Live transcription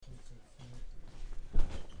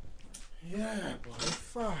Yeah, boy.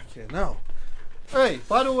 Fucking hell. Hey,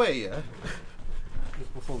 by the way, yeah.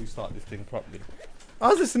 Just before we start this thing properly, I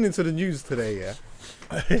was listening to the news today, yeah.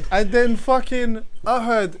 And then fucking, I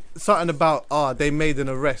heard something about, they made an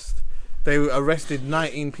arrest. They arrested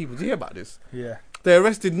 19 people. Do you hear about this? Yeah. They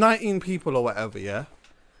arrested 19 people or whatever, yeah?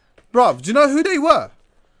 Bruv, do you know who they were?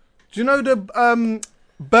 Do you know the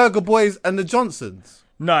Burger Boys and the Johnsons?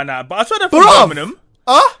 Nah, but I swear they're from Birmingham.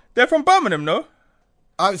 Huh? They're from Birmingham, no?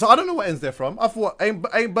 So I don't know what ends they're from. I thought, ain't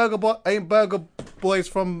Burger Boys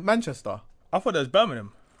from Manchester? I thought that was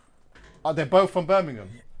Birmingham. Oh, they're both from Birmingham?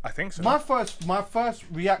 I think so. My first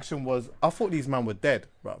reaction was, I thought these men were dead,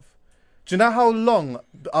 bruv. Do you know how long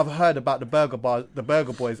I've heard about the Burger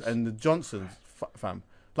Boys and the Johnsons, fam?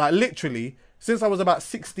 Like, literally, since I was about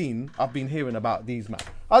 16, I've been hearing about these men.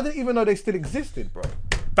 I didn't even know they still existed, bro.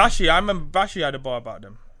 Bashi, I remember Bashi had a bar about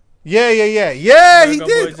them. Yeah, he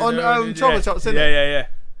did on Chopper Chops, isn't it? Yeah.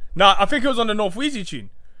 Nah, I think it was on the North Wheezy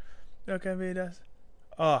tune. Look at me,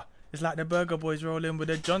 it's like the Burger Boys rolling with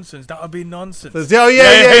the Johnsons. That would be nonsense. Oh,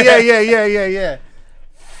 yeah.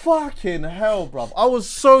 Fucking hell, bruv. I was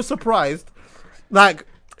so surprised. Like,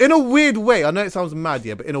 in a weird way, I know it sounds mad,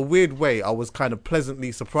 yeah, but in a weird way, I was kind of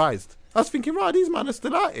pleasantly surprised. I was thinking, right, these men are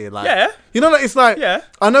still out here. Like, yeah. You know, like, it's like, yeah.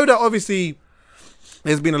 I know that obviously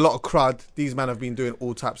there's been a lot of crud. These men have been doing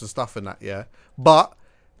all types of stuff and that, yeah. But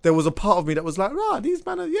there was a part of me that was like, right, these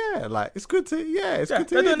men are, like, it's good to, it's good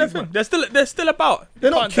to they're doing their thing. They're still about. They're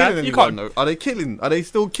not killing anyone, though. Are they killing? Are they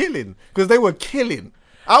still killing? Because they were killing.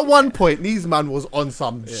 At one point, these man was on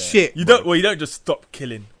some shit. You don't just stop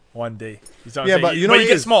killing one day. You know but you know, you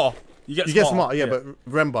get smarter. You get smarter. Yeah, but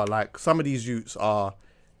remember, like, some of these youths are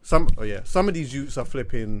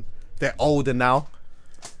flipping. They're older now,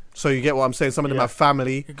 so you get what I'm saying. Some of them have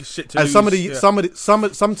family, and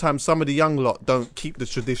sometimes some of the young lot don't keep the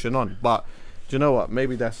tradition on. But do you know what?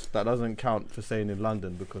 Maybe that doesn't count for saying in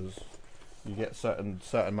London, because you get certain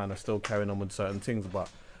men are still carrying on with certain things. But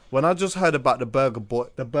when I just heard about the Burger Boys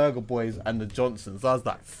and the Johnsons, I was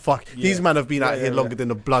like, fuck, these men have been out here longer than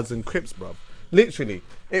the Bloods and Crips, bro. Literally.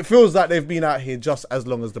 It feels like they've been out here just as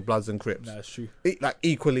long as the Bloods and Crips. That's true. Like,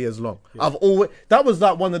 equally as long. Yeah. That was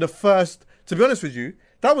like one of the first, to be honest with you,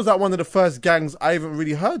 that was like one of the first gangs I even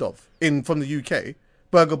really heard of from the UK.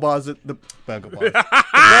 Burger Boys and the Burger Boys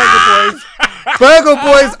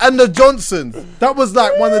and the Johnsons. That was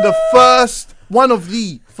like one of the first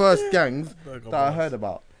gangs that I heard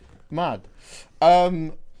about. Mad.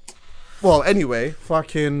 Well, anyway,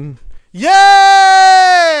 fucking you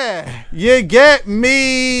get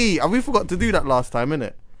me. And we forgot to do that last time,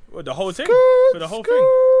 innit? What, the whole thing? For the whole thing?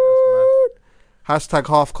 That's mad. Hashtag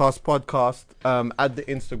Halfcast Podcast. Add the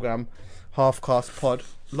Instagram Halfcast Pod.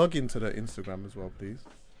 Log into the Instagram as well, please.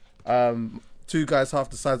 Two guys half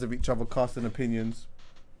the size of each other, casting opinions.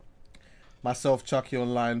 Myself, Chucky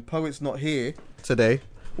online. Poet's not here today.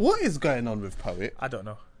 What is going on with Poet? I don't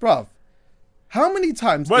know, bruv. How many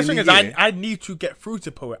times? Worst thing is, I need to get through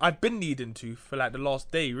to Poet. I've been needing to for like the last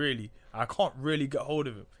day, really. I can't really get hold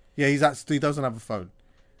of him. Yeah, he doesn't have a phone.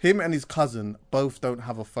 Him and his cousin both don't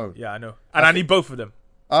have a phone. Yeah, I know. And I need both of them.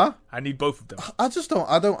 Huh? I need both of them. I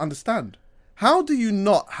don't understand. How do you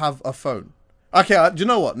not have a phone? Okay, do you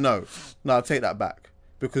know what? No, I'll take that back.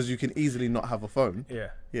 Because you can easily not have a phone.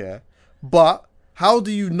 Yeah. But how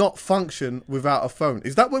do you not function without a phone?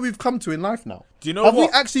 Is that where we've come to in life now? Do you know Have we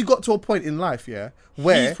actually got to a point in life,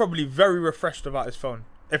 where he's probably very refreshed about his phone.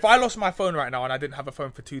 If I lost my phone right now and I didn't have a phone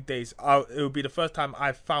for 2 days, it would be the first time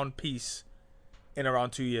I've found peace in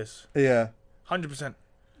around 2 years. Yeah. 100%.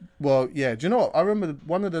 Well, yeah. Do you know what? I remember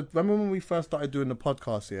remember when we first started doing the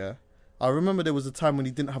podcast, I remember there was a time when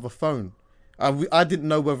he didn't have a phone. I didn't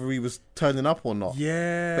know whether he was turning up or not.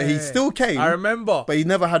 Yeah. But he still came. I remember. But he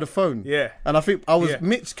never had a phone. Yeah. And I think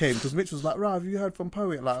Mitch came, because Mitch was like, right, have you heard from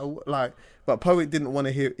Poet? But Poet didn't want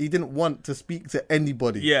to hear, he didn't want to speak to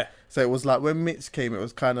anybody. Yeah. So it was like, when Mitch came, it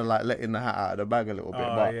was kind of like letting the hat out of the bag a little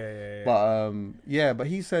bit. But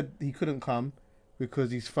he said he couldn't come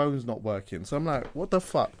because his phone's not working. So I'm like, what the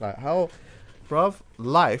fuck? Like, how, bruv,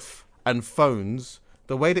 life and phones,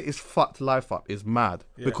 the way that it's fucked life up is mad.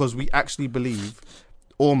 Because we actually believe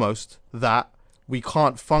almost that we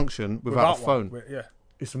can't function without a phone.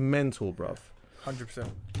 It's mental, bruv. 100%.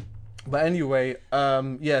 But anyway,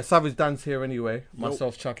 Savage Dan's here anyway.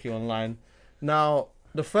 Myself, Chucky online. Now,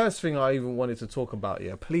 the first thing I even wanted to talk about,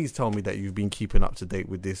 please tell me that you've been keeping up to date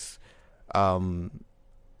with this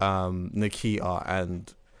Nakita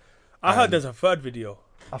and... I heard there's a third video.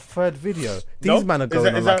 A third video? These men are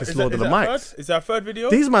going on like it's Lord of the Mics. Is that a third video?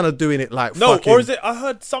 These men are doing it like fucking... or is it... I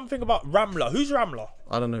heard something about Ramla. Who's Ramla?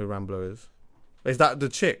 I don't know who Ramla is. Is that the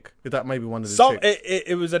chick? Is that maybe one of the chicks?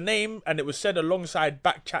 It was a name, and it was said alongside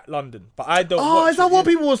Backchat London, but I don't. Oh, is that what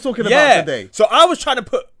people was talking about today? So I was trying to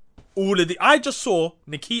put all of the. I just saw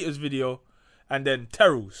Nakita's video, and then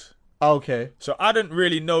Terrell's. Okay. So I didn't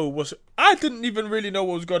really know I didn't even really know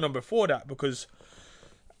what was going on before that, because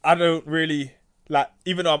I don't really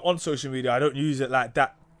even though I'm on social media, I don't use it like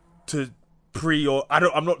that to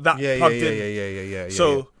I'm not that plugged in. Yeah.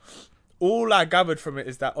 So all I gathered from it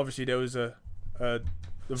is that obviously there was a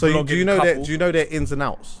so do you know couple. do you know their ins and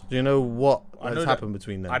outs? Do you know what has happened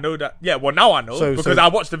between them? I know that. Yeah, well now I know because I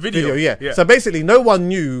watched the video. Yeah. So basically no one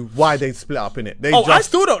knew why they split up in it. I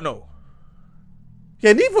still don't know.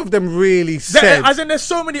 Yeah, neither of them really said. As in, there's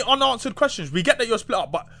so many unanswered questions. We get that you're split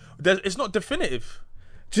up, but it's not definitive.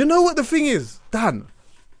 Do you know what the thing is, Dan?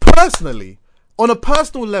 Personally, on a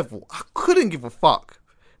personal level, I couldn't give a fuck.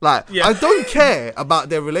 I don't care about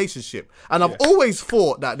their relationship. And I've always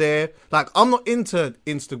thought that they're, I'm not into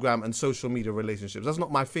Instagram and social media relationships. That's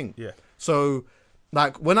not my thing. Yeah. So,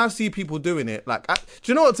 when I see people doing it, do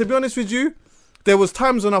you know what, to be honest with you? There was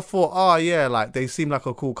times when I thought, they seem like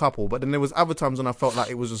a cool couple. But then there was other times when I felt like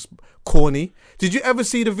it was just corny. Did you ever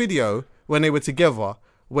see the video when they were together,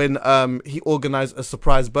 when he organised a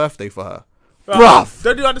surprise birthday for her? Bruv!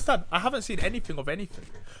 Don't you understand? I haven't seen anything of anything.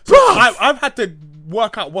 So I've had to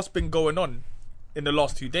work out what's been going on in the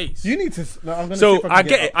last 2 days. You need to...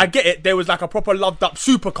 I get it. There was a proper loved up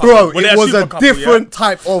super couple. Bro, it was a different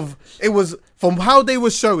type of... It was... From how they were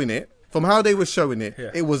showing it,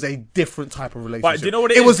 it was a different type of relationship. But do you know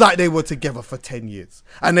what it was like they were together for 10 years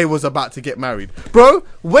and they was about to get married. Bro,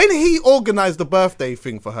 when he organised the birthday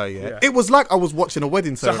thing for her, it was like I was watching a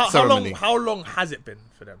wedding ceremony. How long has it been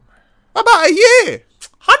for them? About a year.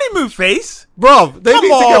 Honeymoon phase? Bro, they've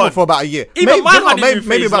been together for about a year. Maybe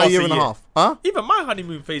about a year and a half. Huh? Even my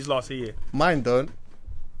honeymoon phase lasts a year. Mine don't.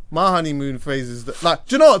 My honeymoon phase is... do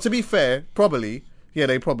you know what? To be fair, probably... Yeah,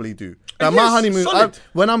 they probably do. Now, my honeymoon,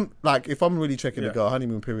 when I'm if I'm really checking the girl,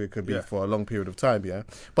 honeymoon period could be for a long period of time, yeah.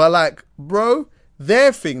 But bro,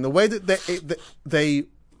 their thing, the way that the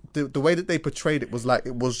way that they portrayed it was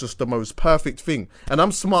it was just the most perfect thing. And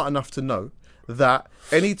I'm smart enough to know that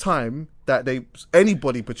any time that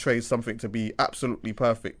anybody portrays something to be absolutely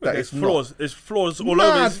perfect, that it's flaws. Not. There's flaws all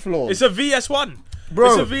over. Flaws. It's a VS1,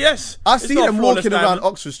 bro. It's a VS. I see them walking around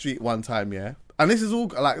Oxford Street one time, yeah. And this is all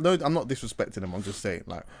no, I'm not disrespecting them. I'm just saying,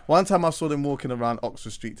 one time I saw them walking around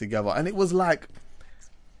Oxford Street together, and it was I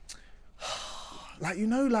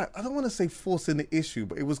don't want to say forcing the issue,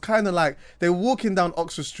 but it was kind of they were walking down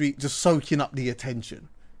Oxford Street just soaking up the attention.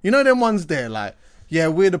 You know them ones there,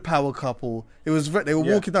 we're the power couple. It was they were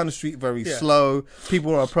walking down the street very slow.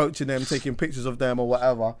 People were approaching them, taking pictures of them or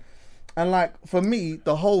whatever. And for me,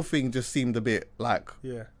 the whole thing just seemed a bit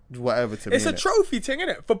whatever to me. It's a trophy thing, isn't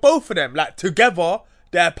it? For both of them, together,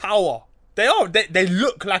 they're power. They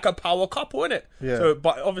look like a power couple, innit? Yeah. So,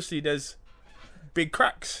 but obviously there's big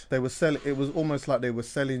cracks. They were selling. It was almost like they were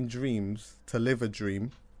selling dreams to live a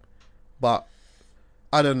dream, but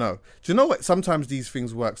I don't know. Do you know what? Sometimes these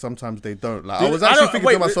things work. Sometimes they don't. I was actually thinking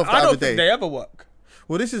to myself the other day. I don't think they ever work.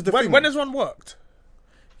 Well, this is the thing. When has one worked?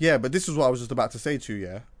 Yeah, but this is what I was just about to say to you.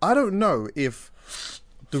 Yeah, I don't know if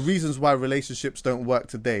the reasons why relationships don't work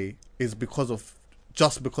today is because of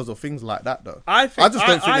things like that, though. I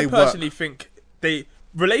personally think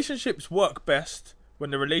relationships work best when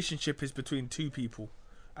the relationship is between two people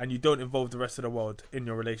and you don't involve the rest of the world in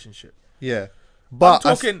your relationship. Yeah, but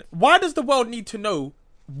why does the world need to know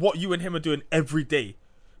what you and him are doing every day?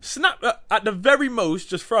 Snap at the very most,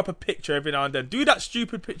 just throw up a picture every now and then. Do that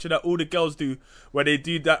stupid picture that all the girls do where they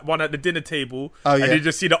do that one at the dinner table and you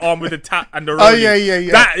just see the arm with the tat and the rolling. Oh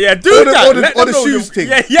yeah. Do that. Or the shoes thing.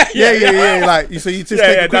 Yeah. So you just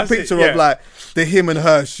take a quick picture of the him and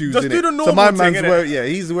her shoes. Just do the normal so my man's thing,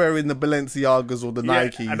 wearing, he's wearing the Balenciagas or the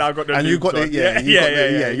Nikes, and I got the. And you got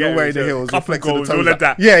you're wearing the heels, you're flexing the toes, all of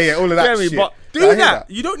that. Yeah, all of that shit. But do that.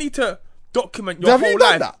 You don't need to document your whole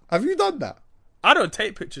life. Have you done that? I don't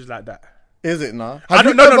take pictures like that. Is it now?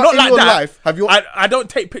 Not like that. I don't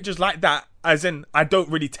take pictures like that. As in, I don't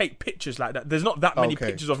really take pictures like that. There's not that many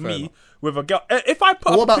pictures of me with a girl. If I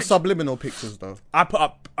put, what about subliminal pictures though? I put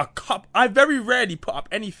up a cup. I very rarely put up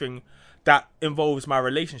anything that involves my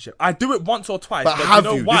relationship. I do it once or twice. But have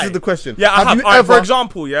you? Why? This is the question. Yeah, I have. You ever... For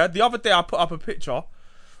example, the other day I put up a picture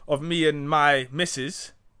of me and my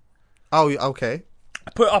missus. Oh, okay.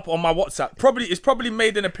 I put it up on my WhatsApp. It's probably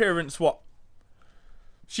made an appearance.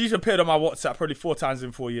 She's appeared on my WhatsApp probably 4 times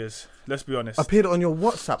in 4 years. Let's be honest. Appeared on your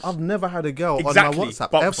WhatsApp? I've never had a girl on my WhatsApp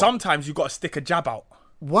but ever. Sometimes you got to stick a jab out.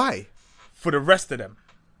 Why? For the rest of them.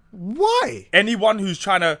 Why? Anyone who's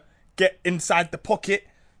trying to get inside the pocket,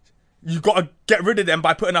 you gotta get rid of them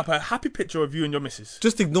by putting up a happy picture of you and your missus.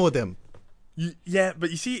 Just ignore them. Yeah,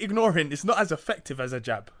 but you see, ignoring is not as effective as a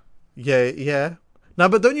jab. Yeah. No,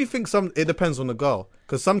 but don't you think it depends on the girl?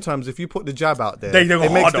 Because sometimes if you put the jab out there, they go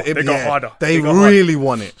harder. They go harder. They really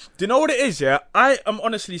want it. Do you know what it is? Yeah, I am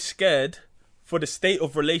honestly scared for the state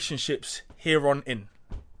of relationships here on in.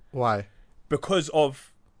 Why? Because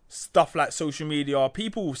of stuff like social media,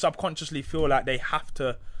 people subconsciously feel like they have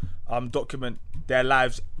to document their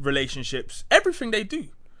lives, relationships, everything they do.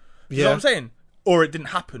 You know what I'm saying? Or it didn't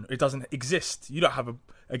happen. It doesn't exist. You don't have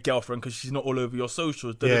a girlfriend because she's not all over your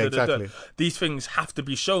socials. Exactly. These things have to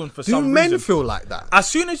be shown for some reason. Do men feel like that? As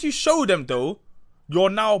soon as you show them, though, you're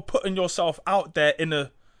now putting yourself out there in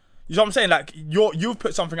a... You know what I'm saying? Like, you've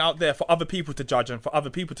put something out there for other people to judge and for other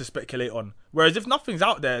people to speculate on. Whereas if nothing's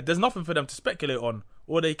out there, there's nothing for them to speculate on.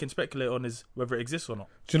 All they can speculate on is whether it exists or not.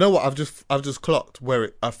 Do you know what? I've just clocked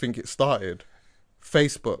where I think it started.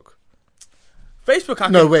 Facebook.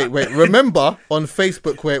 Wait. Remember on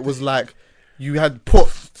Facebook where it was like you had put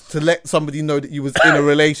to let somebody know that you was in a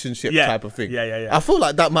relationship type of thing. Yeah. I feel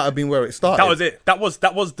like that might have been where it started. That was it. That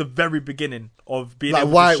was the very beginning of being like,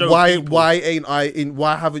 able to show people.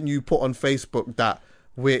 Why haven't you put on Facebook that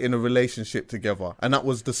we're in a relationship together? And that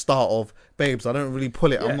was the start of, babes, I don't really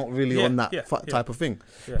pull it. I'm not really on that type of thing.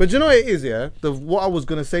 Yeah. But do you know what it is, yeah? What I was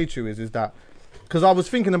going to say to you is that, because I was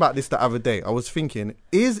thinking about this the other day, I was thinking,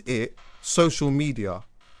 is it social media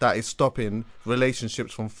that is stopping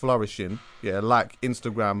relationships from flourishing, like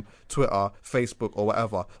Instagram, Twitter, Facebook, or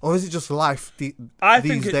whatever, or is it just life these days? I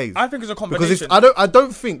think it's a combination. Because I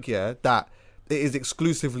don't think that it is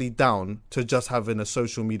exclusively down to just having a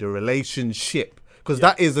social media relationship, because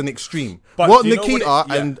that is an extreme. But what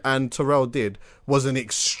Nakita and Terrell did was an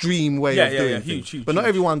extreme way of doing things. Huge, but not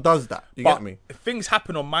everyone does that. You get me? Things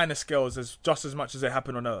happen on minor scales just as much as they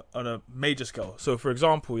happen on a major scale. So, for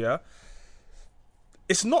example,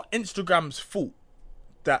 it's not Instagram's fault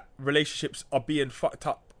that relationships are being fucked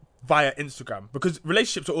up via Instagram, because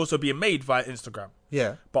relationships are also being made via Instagram.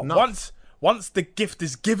 Yeah. But once the gift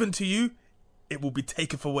is given to you, it will be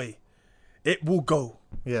taken away. It will go.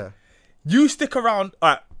 Yeah. You stick around.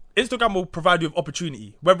 Instagram will provide you with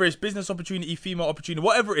opportunity, whether it's business opportunity, female opportunity,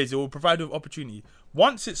 whatever it is, it will provide you with opportunity.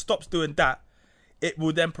 Once it stops doing that, it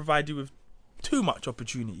will then provide you with too much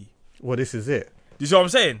opportunity. Well, this is it. Do you see what I'm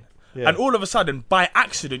saying? Yeah. And all of a sudden, by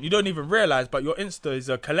accident, you don't even realise, but your Insta is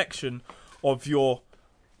a collection of your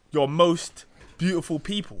most beautiful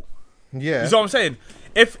people. Yeah. You see what I'm saying?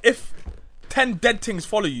 If 10 dead things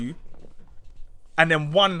follow you, and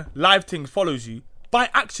then one live thing follows you, by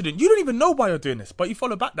accident, you don't even know why you're doing this, but you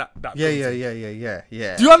follow back that Yeah.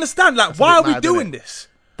 Do you understand? Like, why are we doing this?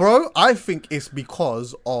 Bro, I think it's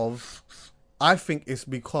because of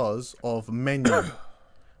menu.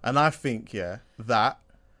 And I think, that,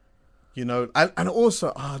 you know, and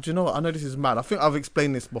also, do you know what? I know this is mad. I think I've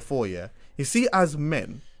explained this before, You see, as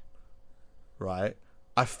men, right,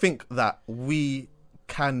 I think that we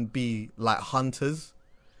can be like hunters.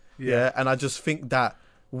 Yeah. And I just think that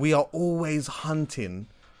we are always hunting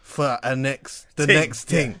for the next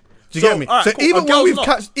thing. Do you get me? Right, so cool.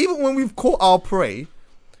 even when we've caught our prey,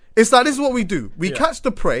 it's like, this is what we do. We catch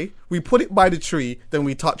the prey, we put it by the tree, then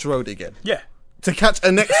we touch road again. Yeah. To catch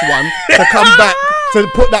a next one, to come back, to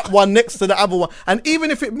put that one next to the other one. And even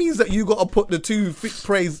if it means that you got to put the two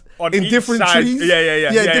preys in different trees.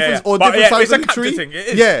 Or different sides of the tree. Thing. It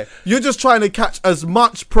is. Yeah. You're just trying to catch as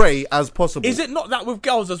much prey as possible. Is it not that with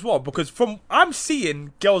girls as well? Because I'm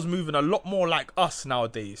seeing girls moving a lot more like us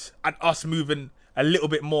nowadays, and us moving a little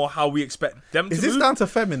bit more how we expect them to move. Is this down to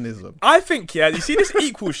feminism? I think, you see this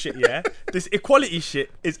equal shit, this equality shit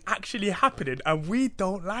is actually happening, and we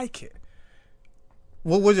don't like it.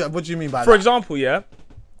 What do you mean by that? For example,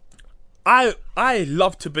 I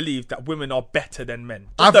love to believe that women are better than men.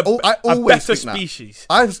 I always a better species.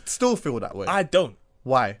 I still feel that way. I don't.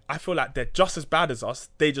 Why? I feel like they're just as bad as us.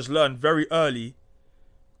 They just learn very early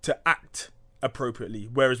to act appropriately,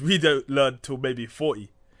 whereas we don't learn till maybe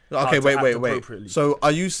 40. Okay, wait. So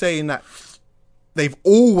are you saying that they've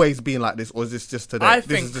always been like this, or is this just today?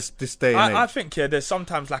 This is just this day and age? I think there's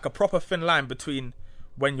sometimes like a proper thin line between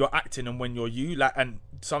when you're acting and when you're you, like, and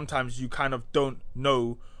sometimes you kind of don't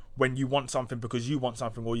know when you want something because you want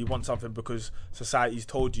something, or you want something because society's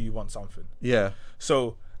told you want something. Yeah.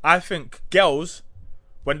 So I think girls,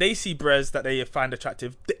 when they see Brez that they find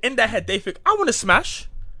attractive, in their head they think, I want to smash.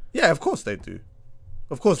 Yeah, of course they do.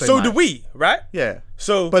 Of course they so might. Do we, right? Yeah.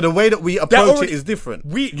 So, but the way that we approach it is different.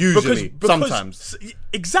 Usually, because sometimes.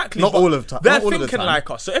 Exactly. Not all of the time. They're thinking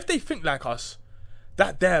like us. So if they think like us,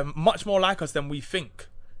 that they're much more like us than we think.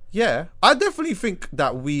 Yeah, I definitely think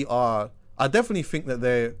that we are. I definitely think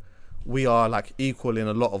that we are like equal in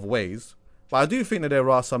a lot of ways. But I do think that there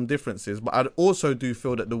are some differences. But I also do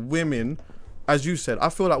feel that the women, as you said, I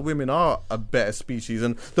feel like women are a better species.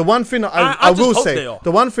 And the one thing that I will say,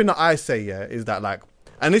 the one thing that I say, yeah, is that like,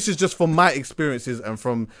 and this is just from my experiences and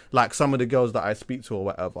from like some of the girls that I speak to or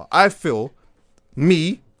whatever. I feel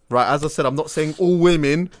right, as I said, I'm not saying all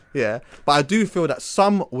women, yeah, but I do feel that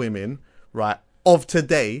some women, right, of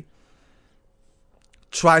today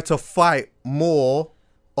try to fight more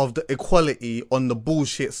of the equality on the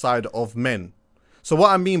bullshit side of men. So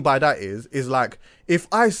what I mean by that is like, if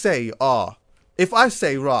I say, I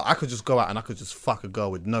could just go out and I could just fuck a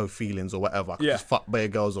girl with no feelings or whatever. I could just fuck bare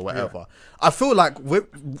girls or whatever. Yeah. I feel like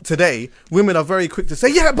today, women are very quick to say,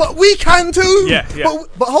 yeah, but we can too. Yeah.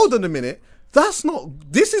 But hold on a minute.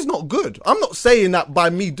 This is not good. I'm not saying that by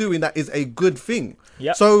me doing that is a good thing.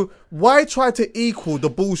 Yep. So why try to equal the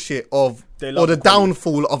bullshit of or the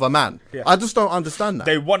downfall of a man? Yeah. I just don't understand that.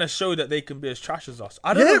 They want to show that they can be as trash as us.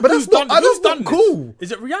 I don't know. But that's not cool.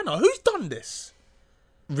 Is it Rihanna? Who's done this?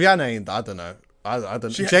 Rihanna ain't. I don't know. I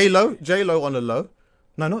don't know. J-Lo on the low.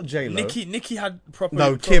 No, not J-Lo. Nikki had proper.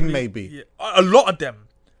 No, Kim maybe. Yeah, a lot of them.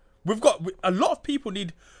 We've got a lot of people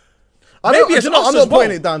need. I'm not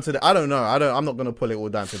putting it down to them. I don't know. I'm not going to pull it all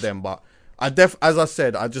down to them. But as I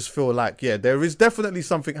said, I just feel like, there is definitely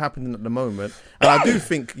something happening at the moment. And I do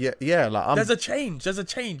think, like... There's a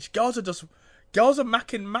change. Girls are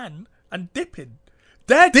macking man and dipping.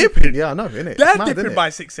 They're dipping? Yeah, I know, innit? They're dipping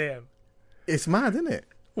by 6 a.m. It's mad, isn't it?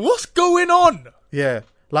 What's going on? Yeah.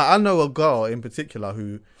 Like, I know a girl in particular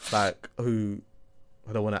who, I don't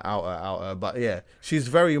want to out her, but yeah, she's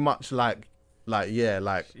very much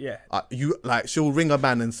she'll ring a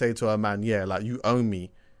man and say to her man, you owe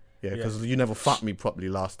me, because you never fucked me properly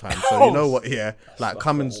last time, so you know what,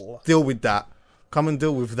 come and deal with that,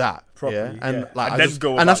 properly, and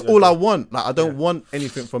that's all I want. Like, I don't want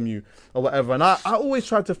anything from you or whatever. And I always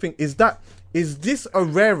try to think, is this a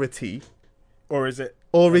rarity, or is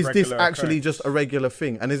this actually just a regular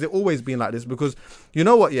thing? And has it always been like this? Because you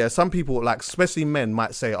know what, some people, like especially men,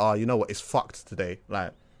 might say, you know what, it's fucked today,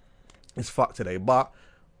 it's fucked today. But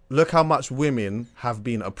look how much women have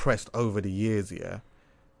been oppressed over the years, It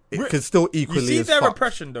could still equally. You see their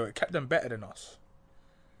oppression, though, it kept them better than us.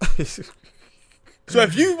 So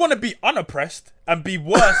if you want to be unoppressed and be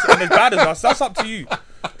worse and as bad as us, that's up to you.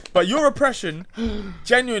 But your oppression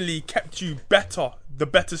genuinely kept you the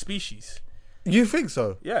better species. You think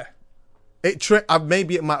so? Yeah.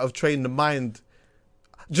 Maybe it might have trained the mind.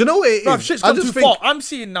 Do you know what it is? Shit's gone too far. I'm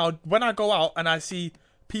seeing now, when I go out and I see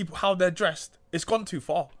people how they're dressed, it's gone too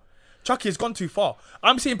far. Chucky, has gone too far.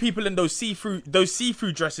 I'm seeing people in those see-through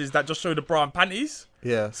dresses that just show the bra and panties.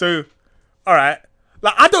 Yeah. So, all right,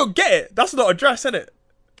 like, I don't get it. That's not a dress, is it?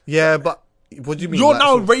 Yeah, but what do you mean? You're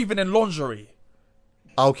now raving in lingerie.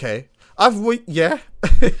 Okay. Yeah.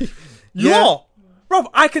 Bro,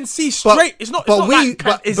 I can see straight.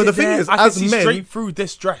 But the thing is, I can see straight through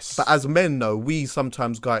this dress. But as men, though, we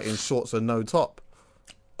sometimes go out in shorts and no top.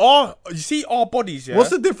 You see our bodies, yeah? What's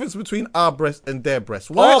the difference between our breasts and their breasts?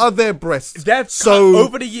 Why are their breasts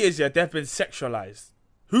over the years, they've been sexualized.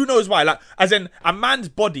 Who knows why? Like, as in, a man's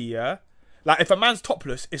body, like, if a man's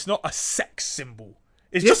topless, it's not a sex symbol.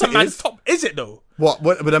 It's just a man's top. Is it, though? What?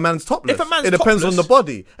 But a man's topless? It depends on the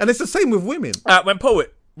body. And it's the same with women. When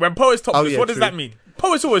poet's topless, what does that mean?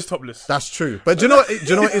 Poet's always topless. That's true. But do you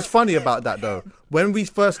know what is funny about that, though? When we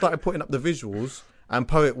first started putting up the visuals and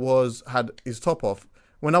Poet had his top off,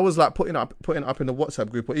 when I was like putting it up in the WhatsApp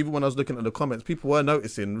group, or even when I was looking at the comments, people were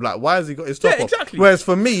noticing, like, why has he got his top off? Exactly. Whereas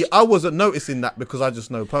for me, I wasn't noticing that because I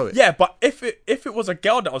just know Poet. Yeah, but if it was a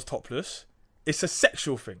girl that was topless, it's a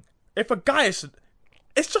sexual thing. If a guy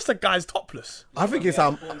it's just a guy's topless. I think it's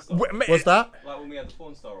what's that? Like when we had the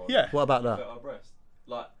porn star on. Yeah. What about that? Our breast.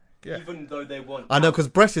 Like, even though they want I know, because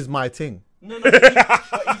breast is my thing. No, but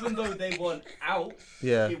even though they want out,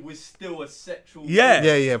 it was still a sexual. Yeah,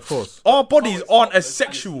 of course. Our bodies aren't as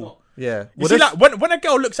sexual. Yeah. You see, like when a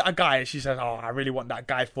girl looks at a guy and she says, I really want that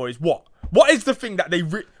guy for his what? What is the thing that they...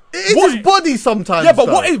 It's his body sometimes. Yeah, but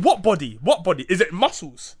what body? What body? Is it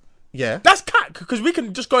muscles? Yeah. That's cat, because we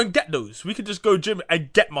can just go and get those. We can just go gym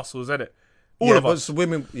and get muscles, innit? All of us.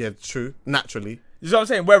 Women, true, naturally. You know what I'm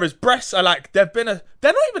saying? Whereas breasts are like, they're not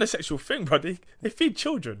even a sexual thing, bro. They feed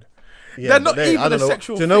children. Yeah, they're not even a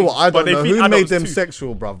sexual thing. Do you know what? I don't know who made them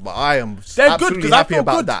sexual, bruv, but I am absolutely happy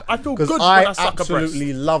about that. I feel good when I suck a breast.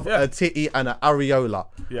 Absolutely love a titty and an areola.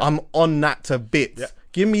 Yeah. I'm on that to bits. Yeah.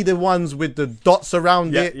 Give me the ones with the dots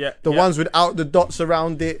around it, the ones without the dots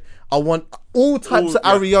around it. I want all types of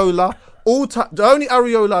areola. The only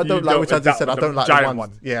areola I don't like, which I just said, I don't like the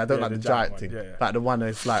ones. Yeah, I don't like the giant thing. Like the one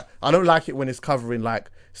that's like, I don't like it when it's covering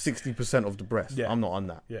like 60% of the breast. Yeah. I'm not on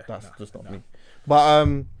that. Yeah, That's just not me.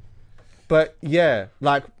 But yeah,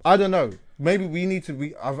 like, I don't know. Maybe we need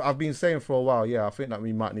to. I've been saying for a while. Yeah, I think that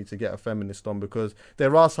we might need to get a feminist on, because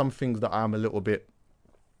there are some things that I'm a little bit,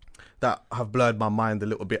 that have blurred my mind a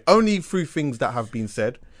little bit. Only through things that have been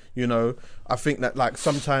said. You know, I think that, like,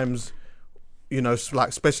 sometimes, you know, like,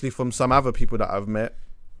 especially from some other people that I've met,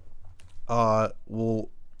 and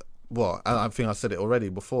I think I said it already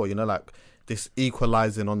before. You know, like, this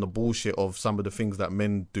equalizing on the bullshit of some of the things that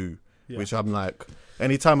men do, which I'm like.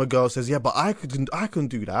 Anytime a girl says, yeah, but I can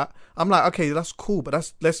do that, I'm like, okay, that's cool, but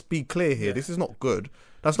let's be clear here. Yeah. This is not good.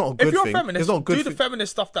 That's not a good thing. If you're a feminist, do the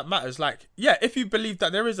feminist stuff that matters. Like, yeah, if you believe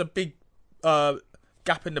that there is a big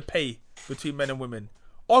gap in the pay between men and women,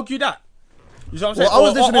 argue that. You know what I'm saying?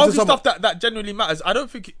 Or argue stuff that genuinely matters. I don't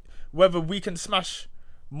think whether we can smash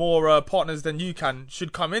more partners than you can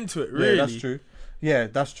should come into it, really. Yeah, that's true. Yeah,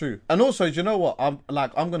 that's true. And also, do you know what? I'm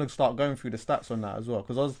going to start going through the stats on that as well,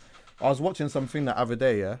 because I was watching something the other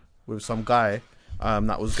day, yeah, with some guy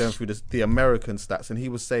that was going through the American stats, and he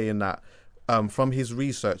was saying that from his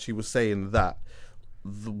research, he was saying that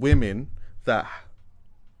the women that,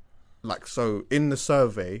 like, so in the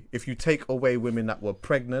survey, if you take away women that were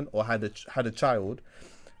pregnant or had a child,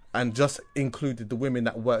 and just included the women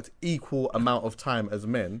that worked equal amount of time as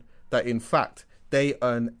men, that in fact they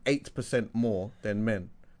earn 8% more than men.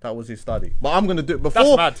 That was his study. But I'm going to do it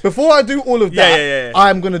before I do all of that.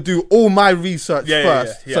 I'm going to do all my research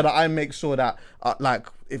first so that I make sure that, like,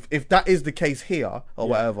 if that is the case here or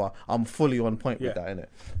whatever, I'm fully on point with that, innit?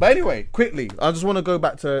 But anyway, quickly, I just want to go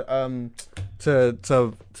back to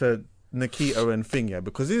Nakita and Thing, yeah,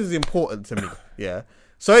 because this is important to me, yeah.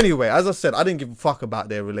 So anyway, as I said, I didn't give a fuck about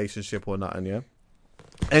their relationship or nothing, yeah.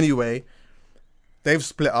 Anyway, they've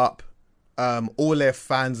split up. All their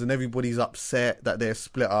fans and everybody's upset that they're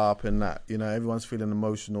split up, and that, you know, everyone's feeling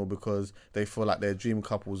emotional because they feel like their dream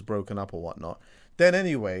couple's broken up or whatnot. Then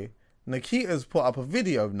anyway, Nakita's put up a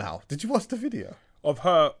video now. Did you watch the video? Of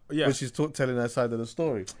her, yeah. When she's telling her side of the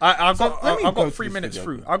story. I got 3 minutes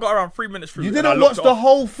through. I got around 3 minutes through. You didn't watch the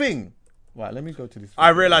whole thing? Right, let me go to this video. I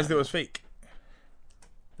realised it was fake.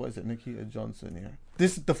 What is it, Nakita Johnson? Yeah.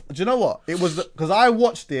 Do you know what? It was because I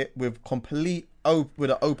watched it with with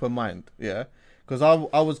an open mind. Yeah, because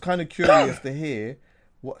I was kind of curious to hear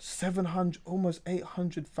what 700, almost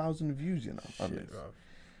 800,000 views. You know. On this.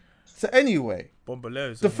 So anyway,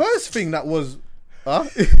 the first thing that was,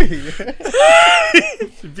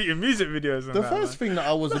 beating music videos. The first thing that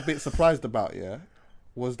I was a bit surprised about, yeah,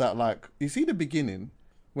 was that, like, you see the beginning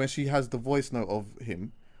when she has the voice note of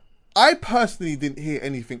him. I personally didn't hear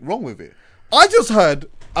anything wrong with it. I just heard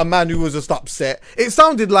a man who was just upset. It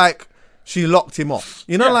sounded like she locked him off.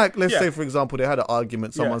 You know, like, let's say, for example, they had an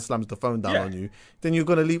argument, someone slams the phone down on you, then you're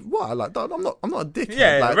gonna leave. What? Like, I'm not a dickhead.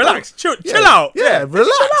 Yeah, like, relax, chill out. Yeah,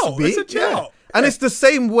 relax, chill out. And it's the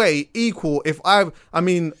same way, equal. If I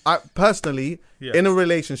personally, in a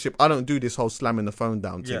relationship, I don't do this whole slamming the phone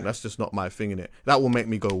down thing. That's just not my thing, innit? That will make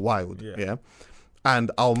me go wild. Yeah.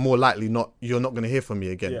 And I'll more likely you're not going to hear from me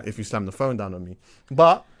again if you slam the phone down on me.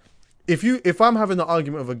 But if I'm having an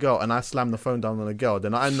argument with a girl and I slam the phone down on a girl,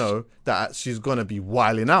 then I know that she's going to be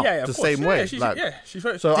wilding out the same way. Did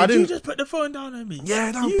you just put the phone down on me?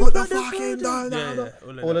 Yeah, don't put the fucking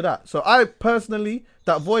down. All of that. So I personally,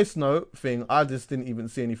 that voice note thing, I just didn't even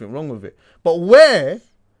see anything wrong with it. But where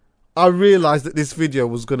I realised that this video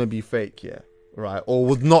was going to be fake, right, or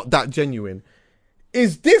was not that genuine,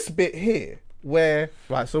 is this bit here. Where,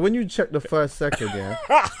 right, so when you check the first second,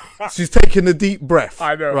 she's taking a deep breath.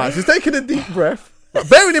 I know. Right, she's taking a deep breath. But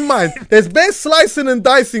bearing in mind, there's bare slicing and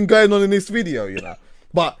dicing going on in this video, you know.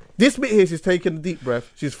 But this bit here, she's taking a deep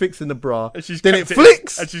breath, she's fixing the bra, then it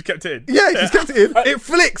flicks. And she's kept it in. Yeah, she's kept it in. It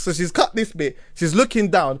flicks, so she's cut this bit, she's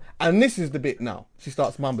looking down, and this is the bit now. She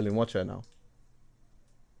starts mumbling, watch her now.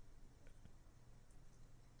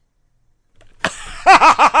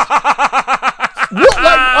 What,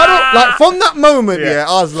 like, I don't, like, from that moment,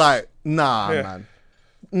 I was like, nah, man.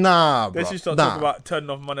 Nah, bro. Then she started talking about turning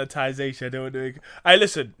off monetization. They were doing. Hey,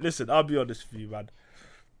 listen, I'll be honest with you, man.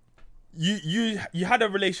 You had a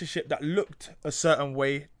relationship that looked a certain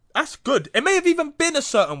way. That's good. It may have even been a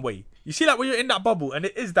certain way. You see, like, when you're in that bubble, and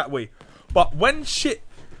it is that way. But when shit,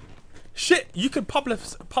 you can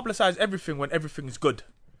publicize everything when everything's good.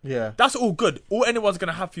 Yeah. That's all good. All anyone's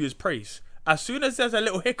going to have for you is praise. As soon as there's a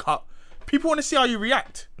little hiccup, people want to see how you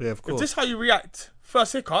react. Yeah, of course. If this is how you react,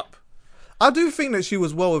 first hiccup. I do think that she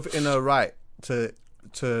was well within her right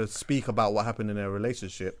to speak about what happened in their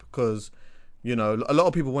relationship, because, you know, a lot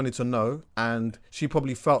of people wanted to know, and she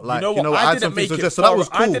probably felt like, you know what, I had something to suggest, so that was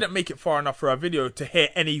cool. I didn't make it far enough for her video to hear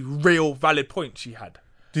any real valid point she had.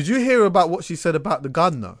 Did you hear about what she said about the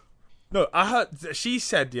gun though? No, I heard she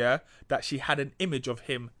said that she had an image of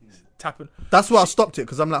him tapping. That's why I stopped it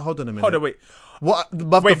because I'm like, hold on a minute. Hold on, wait. What?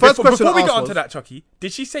 But the first question before we get onto that, Chucky,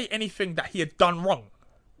 did she say anything that he had done wrong?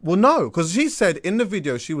 Well, no, because she said in the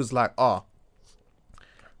video she was like,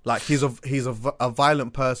 like he's a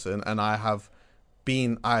violent person, and I've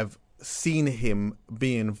seen him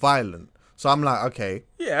being violent. So I'm like, okay.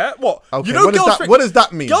 Yeah, what? Okay, you know, what does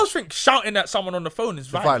that mean? Girls think shouting at someone on the phone is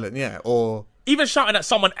violent. Yeah, or even shouting at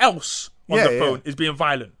someone else on the phone is being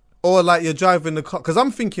violent. Or like you're driving the car, because I'm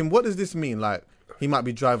thinking, what does this mean? Like he might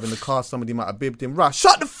be driving the car, somebody might have bibbed him. Right,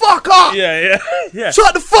 shut the fuck up. Yeah.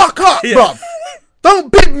 Shut the fuck up, bro.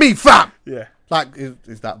 Don't bib me, fam. Yeah. Like,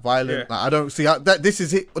 is that violent? Yeah. Like, I don't see how that. This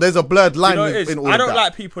is it. There's a blurred line in all of that. I don't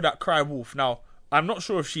like people that cry wolf. Now, I'm not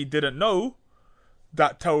sure if she didn't know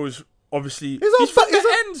that tells. Obviously, he's from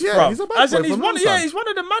the ends, bro. He's a bad boy. He's one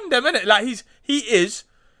of the man them, innit? Like he is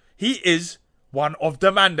one of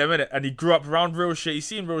the man them, innit? And he grew up around real shit. He's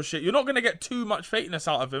seen real shit. You're not gonna get too much fakeness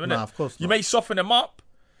out of him, innit? Nah, of course not. You may soften him up.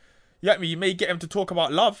 You get me? You may get him to talk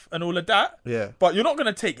about love and all of that. Yeah. But you're not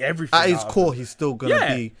gonna take everything. At his core, he's still gonna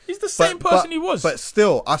be. He's the same person he was. But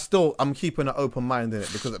I'm keeping an open mind in it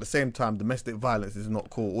because at the same time, domestic violence is not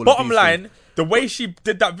cool. Bottom line, the way she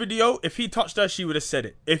did that video, if he touched her, she would have said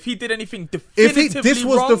it. If he did anything definitively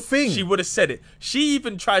wrong, she would have said it. She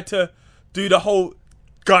even tried to do the whole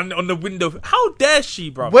gun on the window. How dare she,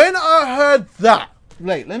 bro? When I heard that,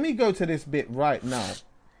 wait, let me go to this bit right now.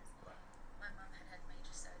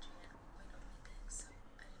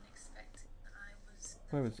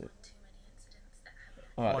 Where is it?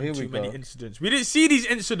 All right, here we go. Many incidents. We didn't see these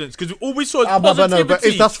incidents because all we saw is positivity.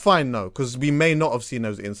 But that's fine, though, because we may not have seen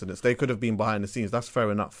those incidents. They could have been behind the scenes. That's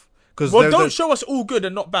fair enough. Well, don't show us all good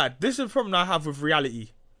and not bad. This is the problem I have with reality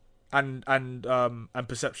and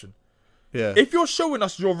perception. Yeah. If you're showing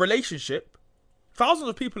us your relationship, thousands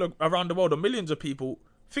of people around the world or millions of people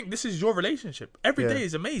think this is your relationship. Every day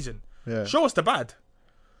is amazing. Yeah. Show us the bad.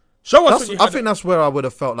 Show us. I think that's where I would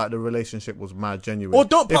have felt like the relationship was mad genuine. Or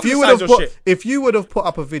don't publicize your shit. If you would have put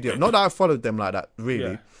up a video, not that I followed them like that,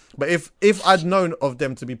 really, but if I'd known of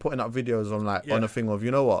them to be putting up videos on on a thing of,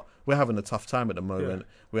 you know what, we're having a tough time at the moment.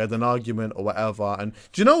 We had an argument or whatever, and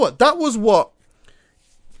do you know what? That was what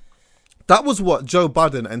Joe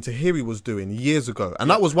Budden and Tahiri was doing years ago, and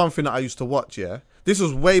that was one thing that I used to watch. Yeah, this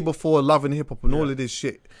was way before Love and Hip Hop and all of this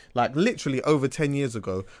shit. Like literally over 10 years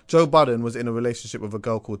ago, Joe Budden was in a relationship with a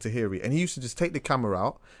girl called Tahiri, and he used to just take the camera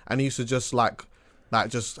out and he used to just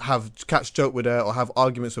just have catch joke with her or have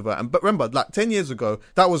arguments with her. But remember, like 10 years ago,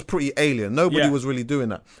 that was pretty alien. Nobody was really doing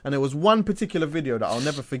that. And there was one particular video that I'll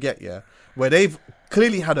never forget, where they've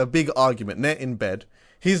clearly had a big argument. They're in bed.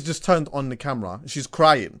 He's just turned on the camera. She's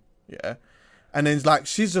crying, and then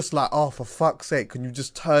she's just like, oh, for fuck's sake, can you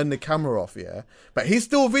just turn the camera off, But he's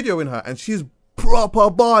still videoing her, and she's proper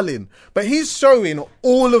bawling. But he's showing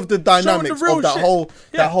all of the dynamics of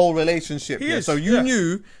that whole relationship. So you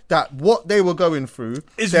knew that what they were going through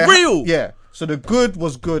is real. So the good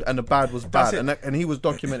was good and the bad was bad, and he was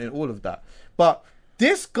documenting all of that. But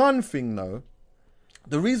this gun thing, though,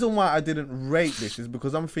 the reason why I didn't rate this is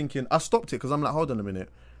because I'm thinking, I stopped it because I'm like, hold on a minute.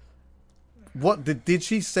 What did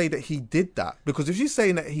she say that he did that? Because if she's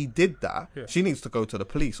saying that he did that, she needs to go to the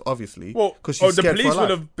police, obviously. Well, because she's the scared police for her would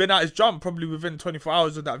life. have been at his jump probably within 24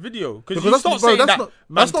 hours of that video. Because you that's start not- bro, saying that's that not-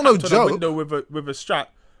 man that's not no tapped on a joke. window with a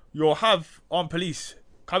strap, you'll have armed police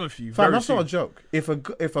coming for you. Fam, Very that's soon. not a joke.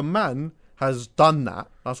 If a man has done that,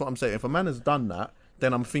 that's what I'm saying. If a man has done that,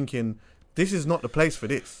 then I'm thinking, this is not the place for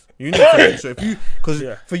this. You need to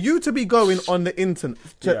for you to be going on the internet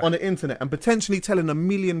and potentially telling a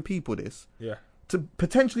million people this. To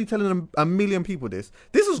potentially telling a million people this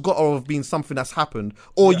has got to have been something that's happened,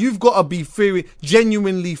 or you've got to be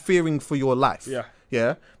genuinely fearing for your life.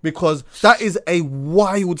 Because that is a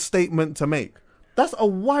wild statement to make. That's a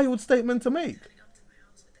wild statement to make.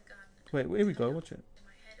 Wait, here we go. Watch it.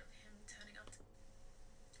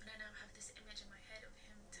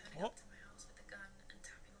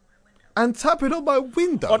 And tapping on my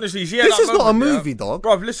window. Honestly, this is not a movie, dog.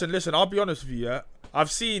 Bro, listen. I'll be honest with you.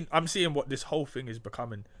 I'm seeing what this whole thing is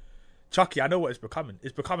becoming. Chucky, I know what it's becoming.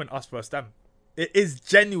 It's becoming us versus them. It is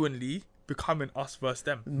genuinely becoming us versus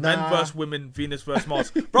them. Men versus women, Venus versus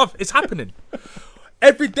Mars. Bro, it's happening.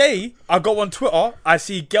 Every day I go on Twitter, I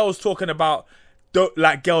see girls talking about,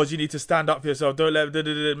 girls, you need to stand up for yourself. Don't let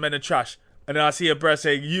men are trash. And then I see a bro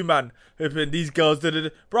saying, you man, these girls,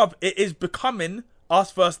 Bro, it is becoming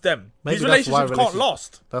us versus them. Maybe these relationships can't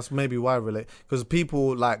last. That's maybe why because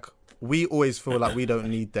people we always feel like we don't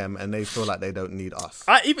need them, and they feel like they don't need us.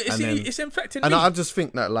 It's infecting me. And I just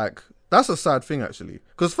think that That's a sad thing, actually.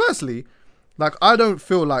 Because firstly, like, I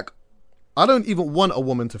don't even want a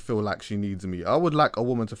woman to feel like she needs me. I would like a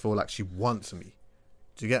woman to feel like she wants me.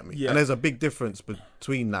 Do you get me? Yeah. And there's a big difference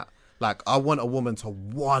between that. Like, I want a woman to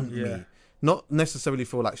want me. Not necessarily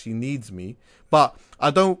feel like she needs me. But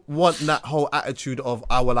I don't want that whole attitude of,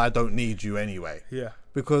 I don't need you anyway. Yeah.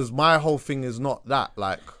 Because my whole thing is not that.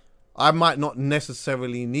 Like, I might not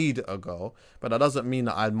necessarily need a girl, but that doesn't mean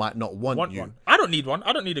that I might not want you. One. I don't need one.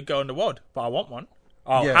 I don't need a girl in the world, but I want one.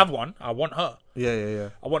 I'll have one. I want her. Yeah.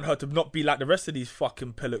 I want her to not be like the rest of these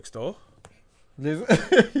fucking pillocks, though.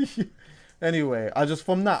 Anyway, I just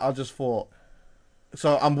thought.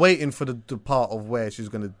 So I'm waiting for the part of where she's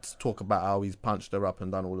going to talk about how he's punched her up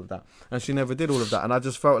and done all of that. And she never did all of that. And I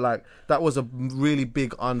just felt like that was a really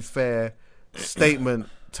big unfair statement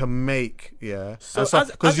to make. Yeah. So,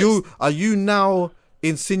 because are you now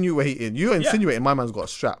insinuating? You're insinuating my man's got a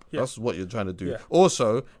strap. Yeah. That's what you're trying to do. Yeah.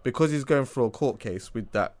 Also, because he's going through a court case with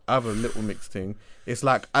that other little mix thing, it's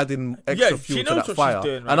like adding extra fuel to that fire.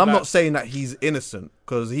 Doing, and I'm not saying that he's innocent,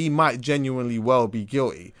 because he might genuinely well be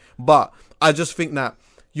guilty. But I just think that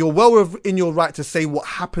you're well in your right to say what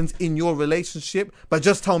happens in your relationship, but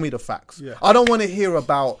just tell me the facts. Yeah. I don't want to hear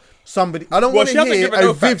about somebody. I don't want to hear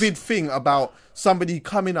a vivid thing about somebody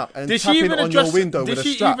coming up and tapping on your window with a strap.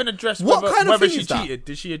 Did she even address whether she cheated?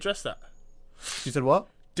 Did she address that? She said what?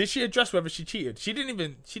 Did she address whether she cheated? She didn't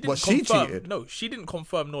confirm. She cheated? No, she didn't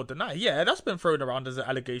confirm nor deny. Yeah, that's been thrown around as an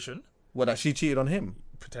allegation. What, that she cheated on him?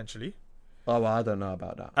 Potentially. Oh, well, I don't know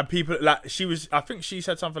about that. And people, like, I think she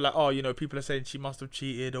said something like, oh, you know, people are saying she must have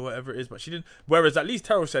cheated or whatever it is, but she didn't. Whereas at least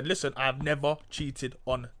Terrell said, listen, I've never cheated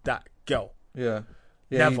on that girl. Yeah.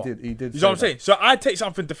 Yeah, never. He did. You know what I'm saying? So I take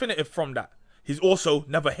something definitive from that. He's also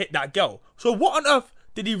never hit that girl. So what on earth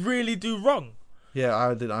did he really do wrong? Yeah,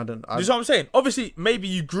 I don't. You know what I'm saying? Obviously, maybe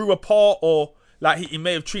you grew apart, or like he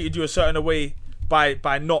may have treated you a certain way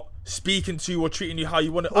by not speaking to you or treating you how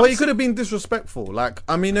you want to. Or he could have been disrespectful. Like,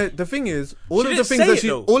 I mean, the thing is, all of the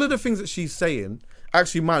things that she's saying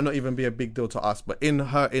actually might not even be a big deal to us, but in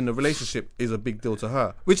the relationship is a big deal to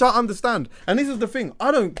her, which I understand. And this is the thing: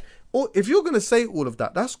 if you're gonna say all of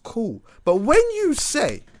that, that's cool. But when you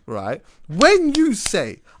say, I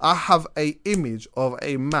have a image of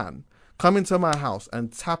a man coming to my house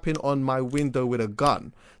and tapping on my window with a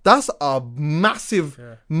gun, that's a massive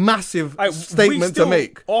statement to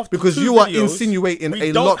make, because you are insinuating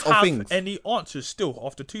a lot of things. We don't have any answers still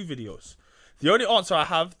after 2 videos. The only answer I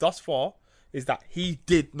have thus far is that he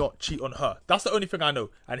did not cheat on her. That's the only thing I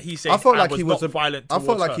know. And he said he was violent towards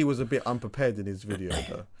her. I felt like he was a bit unprepared in his video,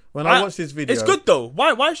 though. When I watched this video, it's good though.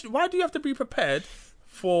 Why do you have to be prepared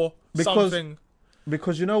for something?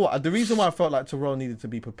 Because you know what? The reason why I felt like Terrell needed to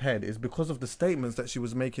be prepared is because of the statements that she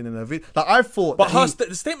was making in her video. Like, I thought, but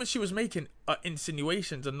the statements she was making are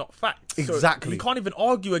insinuations and not facts. Exactly. So he can't even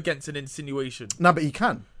argue against an insinuation. No, but he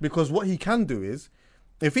can, because what he can do is,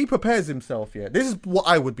 if he prepares himself, this is what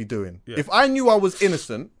I would be doing. Yeah. If I knew I was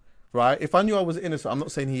innocent, right? If I knew I was innocent, I'm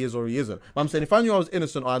not saying he is or he isn't, but I'm saying if I knew I was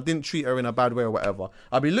innocent or I didn't treat her in a bad way or whatever,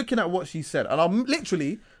 I'd be looking at what she said, and I'll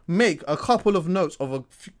literally make a couple of notes of a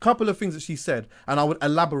couple of things that she said, and I would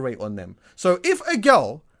elaborate on them. So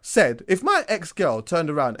if my ex-girl turned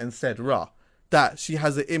around and said, that she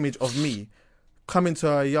has an image of me coming to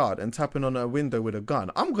her yard and tapping on her window with a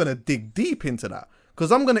gun, I'm going to dig deep into that,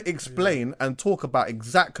 because I'm going to explain and talk about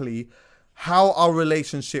exactly how our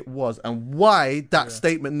relationship was and why that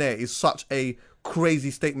statement there is such a crazy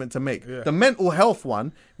statement to make. Yeah. The mental health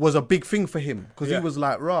one was a big thing for him, because he was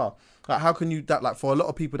like, like, how can you that, like, for a lot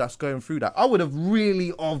of people that's going through that, I would have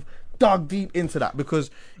really dug deep into that, because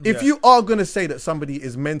if you are going to say that somebody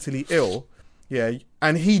is mentally ill,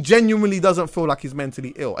 and he genuinely doesn't feel like he's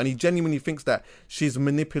mentally ill, and he genuinely thinks that she's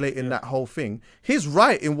manipulating that whole thing, he's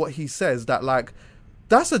right in what he says, that, like,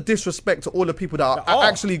 that's a disrespect to all the people that are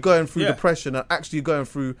actually going through depression and actually going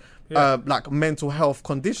through like mental health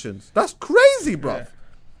conditions. That's crazy, bruv. Yeah.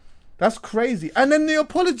 That's crazy. And then the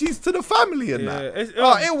apologies to the family and that.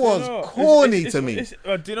 It was corny to me.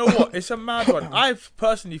 Do you know what? It's a mad one. I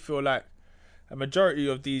personally feel like a majority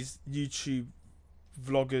of these YouTube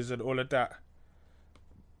vloggers and all of that,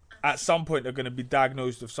 at some point they're going to be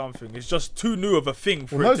diagnosed with something. It's just too new of a thing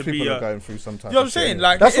for it to be. Most people are going through some type of You know what I'm saying?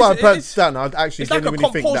 Like, that's why I understand. I'd actually genuinely like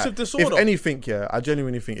a think that disorder. if anything, I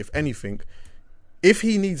genuinely think if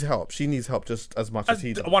he needs help, she needs help just as much as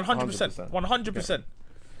he does. 100%. 100%.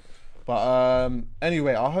 But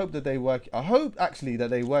anyway, I hope that they work. I hope actually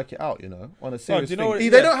that they work it out. You know, on a serious thing.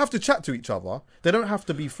 They don't have to chat to each other. They don't have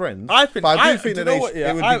to be friends. I think. But I do think that it would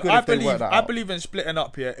be good if they work that out. I believe in splitting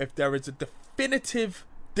up here if there is a definitive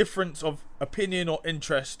difference of opinion or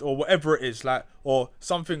interest or whatever it is, like, or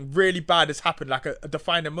something really bad has happened, like a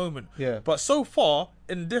defining moment. Yeah. But so far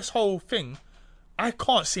in this whole thing, I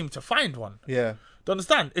can't seem to find one. Yeah. Do you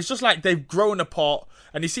understand? It's just like they've grown apart,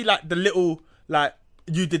 and you see like the little, like,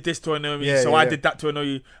 you did this to annoy me, so I did that to annoy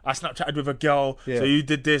you. I Snapchatted with a girl, so you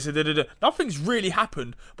did this. Nothing's really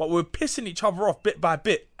happened, but we're pissing each other off bit by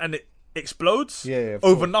bit, and it explodes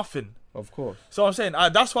over nothing. Of course. So I'm saying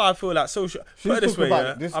that's why I feel like social. Put it this way,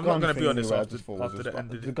 I'm not going to be on this after the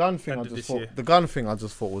end of the gun thing. I just thought the gun thing I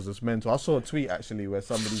just thought was just mental. I saw a tweet actually where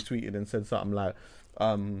somebody tweeted and said something like,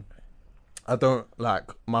 "I don't like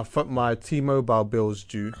my T-Mobile bill's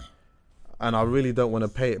due, and I really don't want to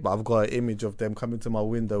pay it, but I've got an image of them coming to my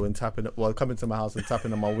window and coming to my house and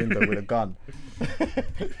tapping on my window with a gun."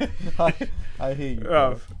 I hear you.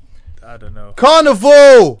 I don't know.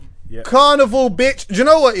 Carnival, Carnival, bitch. Do you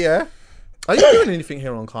know what? Yeah. Are you doing anything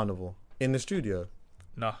here on Carnival in the studio?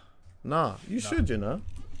 Nah. You should, you know.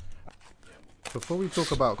 Before we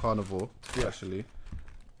talk about Carnival, actually,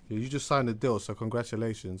 you just signed a deal, so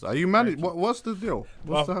congratulations. Are you managed? What's the deal?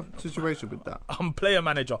 What's the situation with that? I'm player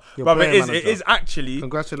manager, but it is actually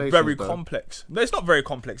very complex. No, it's not very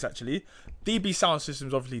complex actually. DB sound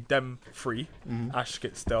system's obviously them free. Ash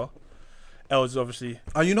gets still. L's obviously.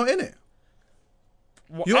 Are you not in it?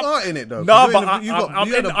 You are in it though. No, but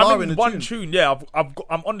I'm in one tune. Yeah,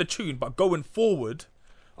 I'm on the tune, but going forward,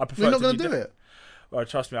 I prefer. You're not gonna do it. Well,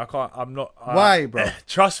 trust me, I can't. I'm not. Why, bro?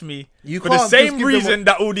 Trust me. For the same reason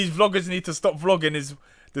that all these vloggers need to stop vlogging is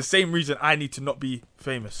the same reason I need to not be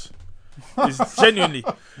famous. It's genuinely,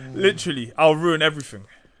 literally, I'll ruin everything.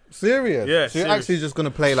 Serious? Yeah. So you're actually just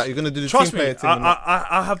gonna play like you're gonna do the Trust team player me, thing.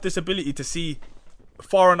 I have this ability to see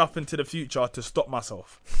far enough into the future to stop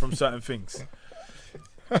myself from certain things.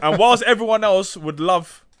 And whilst everyone else would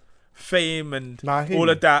love fame and all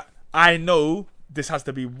of that, I know this has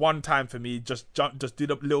to be one time for me. Just do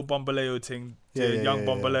the little Bombaleo thing, young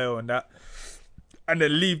Bombaleo and that, and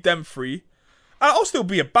then leave them free. I'll still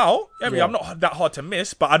be about. I mean, I'm not that hard to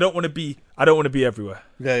miss, but I don't want to be. I don't want to be everywhere.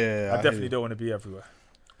 Yeah. I definitely don't want to be everywhere.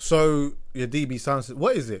 So your DB sound system.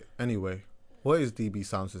 What is it anyway? What is DB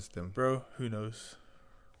sound system, bro? Who knows?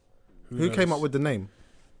 Who came up with the name?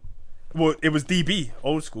 Well, it was DB,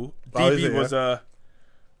 old school. DB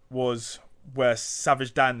was where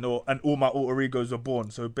Savage Dan and all my alter egos were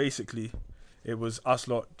born. So basically, it was us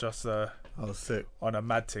lot just sick on a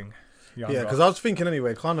mad thing. Younger. Yeah, because I was thinking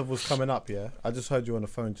anyway, Carnival's coming up. Yeah, I just heard you on the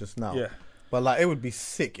phone just now. Yeah, but like it would be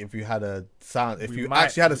sick if you had a sound. If you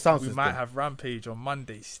actually had a sound system. We might have Rampage on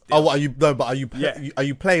Monday. Still. Oh, what are you? No, but are you? Are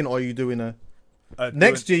you playing or are you doing a?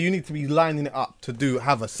 Next year you need to be lining it up to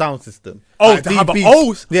have a sound system. Oh, like have a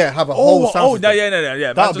whole whole sound system.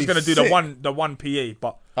 Yeah. I'm just gonna do sick. the one PA,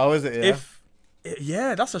 but is it?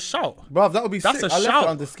 Yeah, that's a shout, bro. That would be sick. I left it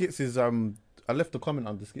under Skitz's I left a comment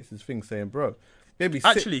under Skitz's thing saying, bro, it'd be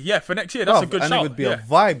actually sick. for next year. That's a good shout. And it would be a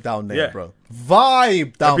vibe down there, bro.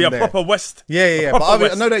 Vibe down there. It'd be a proper West. Yeah.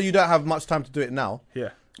 But I know that you don't have much time to do it now. Yeah.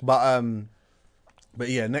 But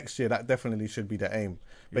yeah, next year that definitely should be the aim.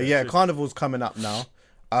 But yeah, Carnival's coming up now.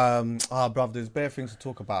 Bruv, there's bare things to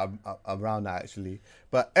talk about around that actually.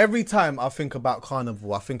 But every time I think about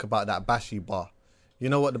Carnival, I think about that Bashi bar. You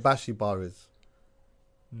know what the Bashi bar is?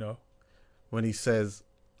 No. When he says,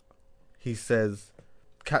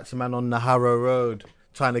 catch a man on the Harrow Road,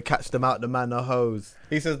 trying to catch them out the manor hose.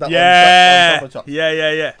 He says that on Chopper.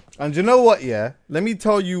 Yeah. And you know what, yeah? Let me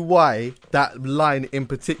tell you why that line in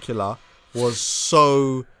particular was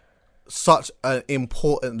such an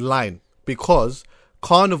important line. Because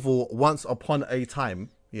Carnival, once upon a time,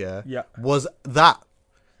 was that.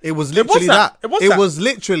 It was literally that. It was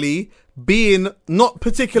literally being not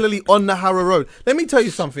particularly on the Harrow Road. Let me tell you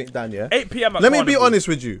something, Dan, 8 p.m. Let me be honest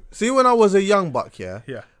with you. See, when I was a young buck,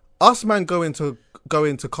 us man going to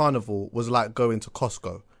Carnival was like going to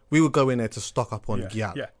Costco. We would go in there to stock up on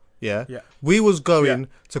gyal. Yeah. We was going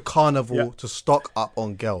to Carnival to stock up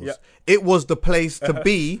on girls. It was the place to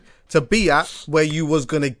be at where you was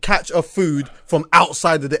gonna catch a food from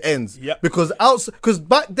outside of the ends. Because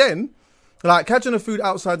back then, like catching a food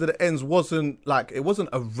outside of the ends wasn't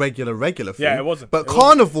a regular thing. Yeah, it wasn't. But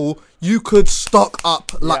Carnival, you could stock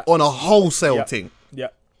up on a wholesale thing. Yeah.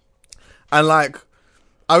 And like,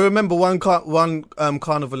 I remember one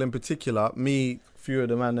Carnival in particular, me, few of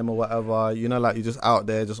the man them or whatever, you know, like you're just out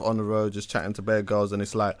there, just on the road, just chatting to bare girls, and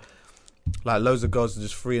it's like loads of girls are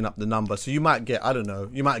just freeing up the number. So you might get,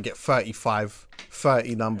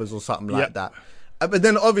 30 numbers or something like that. But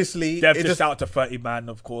then obviously they're just out to 30 man,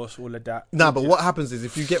 of course, all of that. But what happens is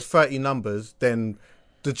if you get 30 numbers, then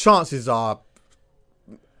the chances are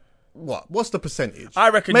what's the percentage? I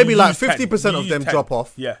reckon maybe you like use 50% of them 10. drop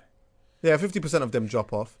off. Yeah. Yeah, 50% of them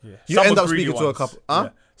drop off. Yeah. You Some end are up greedy speaking to a ones. couple. Huh? Yeah.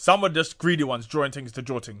 Some are just greedy ones, drawing things to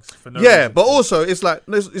draw things for no Yeah, reason. but also it's like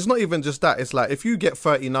it's not even just that. It's like if you get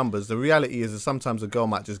 30 numbers, the reality is that sometimes a girl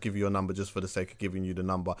might just give you a number just for the sake of giving you the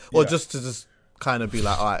number, or just kind of be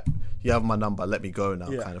like, all right, you have my number, let me go now,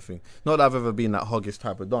 kind of thing. Not that I've ever been that hoggish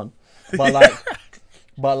type of don, but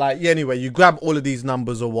like, yeah, anyway, you grab all of these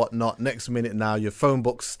numbers or whatnot. Next minute now, your phone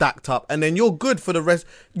book's stacked up, and then you're good for the rest.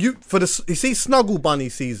 You see Snuggle Bunny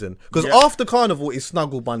season, because after Carnival is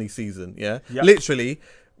Snuggle Bunny season. Yeah, literally.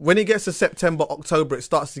 When it gets to September, October, it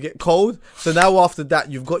starts to get cold. So now after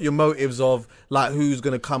that, you've got your motives of like who's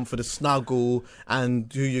gonna come for the snuggle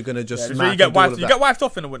and who you're gonna just smack. So you get wifed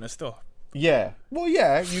off in the winter still. Yeah. Well,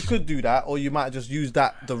 yeah, you could do that, or you might just use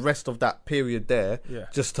the rest of that period there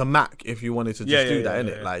just to mac if you wanted to just do that,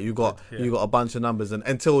 innit? Like you got a bunch of numbers and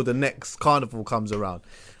until the next carnival comes around.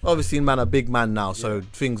 Obviously, man, a big man now, so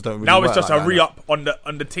things don't really now work it's just like a re-up on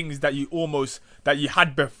the things that you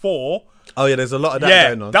had before. Oh yeah, there's a lot of that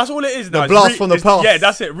going on. That's all it is now. The blast from the past. Yeah,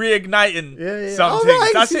 that's it. Reigniting some things.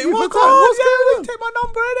 Right, that's it. What's going on? Take my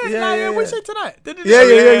number, innit? Yeah, what you say tonight? Yeah,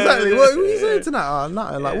 exactly. What are you saying tonight?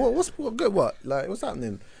 Nothing. Like, what's good? What? Like, what's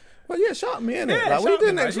happening? Well, yeah, shout at me, innit? Yeah, like, what are you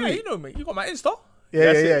doing next week? Yeah, you know me. You got my Insta.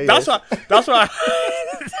 Yeah. That's why.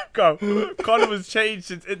 Go. Carnival's changed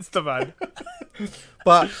since Insta, man.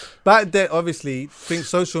 But back then, obviously, I think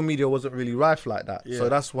social media wasn't really rife like that. Yeah. So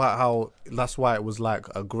that's why it was like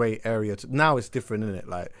a great area. Now it's different, isn't it?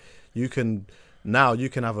 Like you can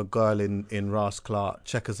have a girl in Rasklar,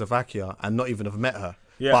 Czechoslovakia, and not even have met her.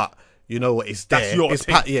 Yeah. But you know what? It's there. That's your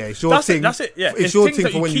thing. It's your thing. That's it. Yeah. It's your thing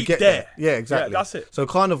for when you get there. Yeah, exactly. Yeah, that's it. So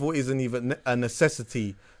Carnival isn't even a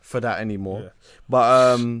necessity for that anymore.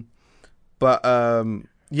 Yeah. But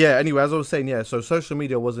yeah, anyway, as I was saying, so social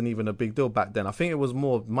media wasn't even a big deal back then. I think it was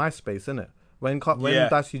more MySpace, innit? When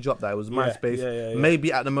Dicey dropped that, it was MySpace. Yeah.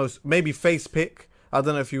 Maybe at the most, maybe FacePic. I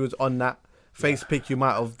don't know if you was on that. FacePic, you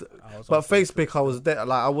might have. But FacePic, I was dead.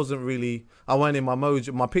 Like, I wasn't really, I went in my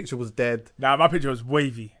mojo. My picture was dead. Nah, my picture was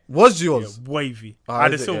wavy. Was yours? Yeah, wavy. I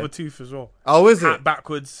had a silver tooth as well. Oh, is Hat it?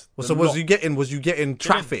 backwards. So was you getting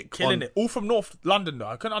traffic? Killing it. All from North London, though.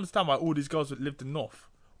 I couldn't understand why all these girls lived in North.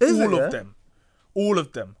 All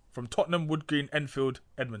of them. From Tottenham, Wood Green, Enfield,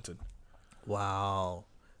 Edmonton. Wow.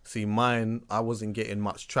 See, mine, I wasn't getting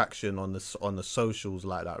much traction on the socials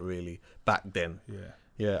like that really back then.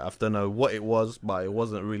 Yeah, I don't know what it was, but it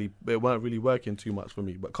weren't really working too much for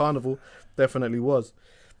me. But Carnival definitely was.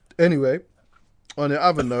 Anyway, on the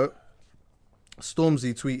other note,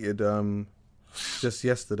 Stormzy tweeted just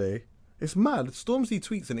yesterday. It's mad. Stormzy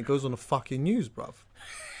tweets and it goes on the fucking news, bruv.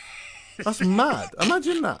 That's mad.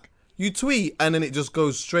 Imagine that. You tweet and then it just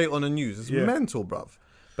goes straight on the news. It's mental, bruv.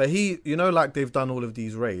 But like they've done all of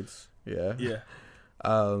these raids. Yeah.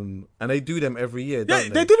 And they do them every year, don't they?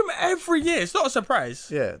 They do them every year. It's not a surprise.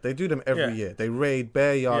 Yeah, they do them every year. They raid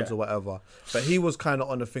bare yards or whatever. But he was kind of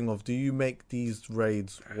on the thing of, do you make these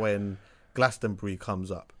raids when Glastonbury comes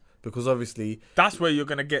up? Because obviously... That's where you're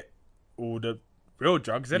going to get all the real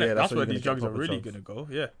drugs, isn't it? That's where these drugs are really going to go,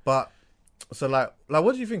 But, so like,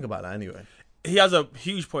 what do you think about that anyway? He has a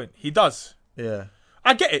huge point. He does. Yeah.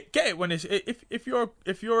 I get it when it's if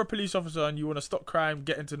you're a police officer and you want to stop crime,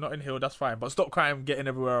 get into Notting Hill, that's fine. But stop crime, getting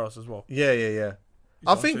everywhere else as well. Yeah.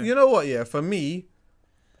 I think you know what? Yeah, for me,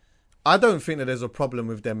 I don't think that there's a problem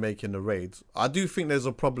with them making the raids. I do think there's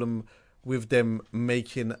a problem with them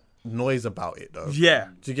making noise about it, though. Yeah.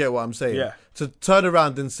 Do you get what I'm saying? Yeah. To turn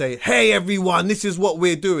around and say, "Hey, everyone, this is what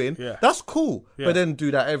we're doing." Yeah. That's cool. Yeah. But then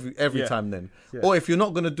do that every Yeah. time then. Yeah. Or if you're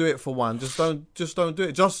not gonna do it for one, just don't do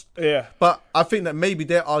it. Yeah. But I think that maybe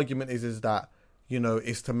their argument is that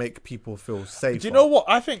it's to make people feel safer. Do you know what?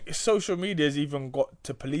 I think social media has even got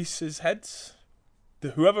to police's heads.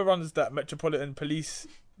 Whoever runs that Metropolitan Police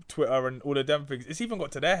Twitter and all of them things, it's even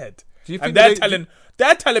got to their head. And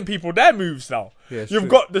they're telling people their moves now. Yeah, you've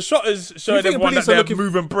got the shotters showing everyone that they're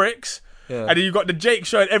moving bricks. Yeah. And then you've got the Jake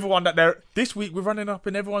showing everyone that this week we're running up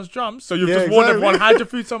in everyone's drums. So you've just warned everyone, hide your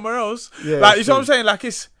food somewhere else. Yeah, like, you know what I'm saying? Like,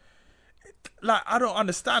 it's like, I don't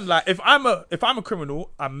understand. Like, if I'm a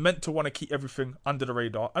criminal, I'm meant to want to keep everything under the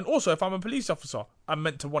radar. And also, if I'm a police officer, I'm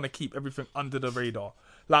meant to want to keep everything under the radar.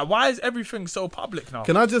 Like, why is everything so public now?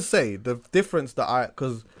 Can I just say the difference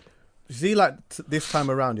because you see, like this time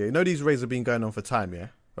around, these raids have been going on for time,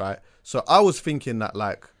 right? So I was thinking that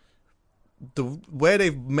like where they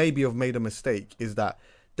maybe have made a mistake is that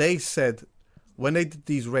they said when they did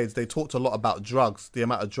these raids, they talked a lot about drugs, the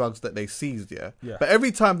amount of drugs that they seized, Yeah. But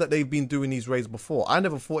every time that they've been doing these raids before, I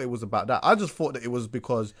never thought it was about that. I just thought that it was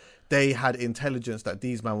because they had intelligence that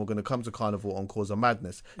these men were going to come to Carnival and cause a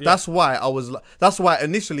madness. Yeah. That's why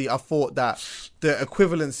initially I thought that the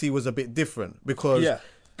equivalency was a bit different because,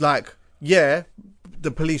 the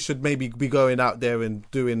police should maybe be going out there and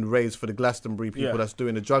doing raids for the Glastonbury people that's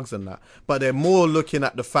doing the drugs and that. But they're more looking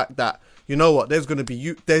at the fact that, you know what, there's going to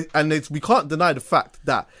be we can't deny the fact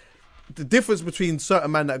that the difference between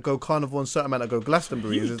certain men that go Carnival and certain men that go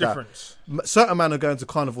Glastonbury is that certain men are going to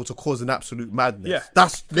Carnival to cause an absolute madness. Yeah.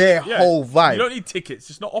 That's their whole vibe. You don't need tickets.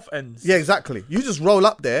 It's not off ends. Yeah, exactly. You just roll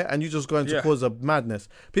up there and you're just going to cause a madness.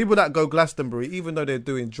 People that go Glastonbury, even though they're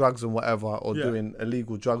doing drugs and whatever, or doing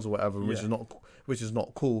illegal drugs or whatever, which is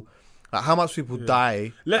not cool. Like, how much people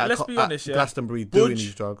die Let's be honest, Glastonbury doing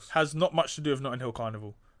these drugs? Has not much to do with Notting Hill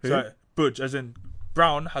Carnival. Who? So, Budge, as in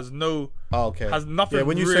Brown, has no... Oh, okay. Has nothing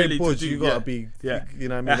when you really say Budge, to do. You gotta be... Yeah. You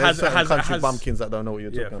know what I mean? There's certain country bumpkins that don't know what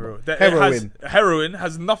you're talking about. Heroin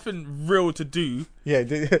has nothing real to do... Yeah,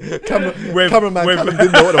 cameraman Callum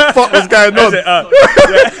didn't know what the fuck was going on.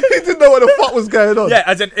 He didn't know what the fuck was going on. Yeah,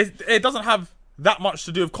 as in, it doesn't have that much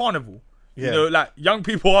to do with Carnival. Yeah. You know, like, young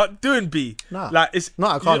people aren't doing B. Nah, like, it's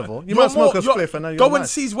not a Carnival. You might smoke a spliff and then go and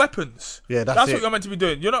seize weapons. Yeah, that's what you're meant to be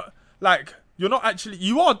doing. You're not actually...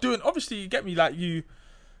 You are doing... Obviously, you get me, like, you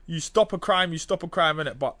stop a crime,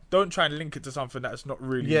 innit? But don't try and link it to something that's not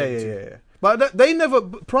really... Yeah. But they never...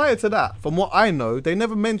 Prior to that, from what I know, they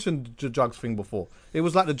never mentioned the drugs thing before. It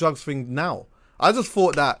was like the drugs thing now. I just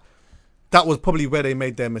thought that was probably where they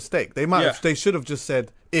made their mistake. They should have just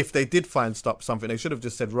said, if they did find something, they should have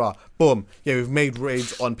just said, boom, we've made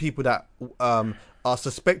raids on people that are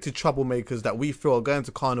suspected troublemakers that we feel are going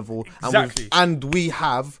to Carnival. Exactly. And we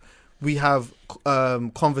have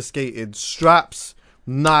confiscated straps,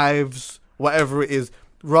 knives, whatever it is,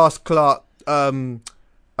 Ross Clark,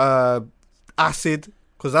 acid.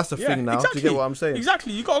 Because that's the thing now. Exactly. Do you get what I'm saying?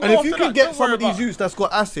 Exactly. You gotta go. And if you can get some of these youths that's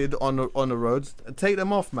got acid on the roads, take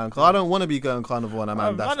them off, man. Because I don't want to be going Carnival and a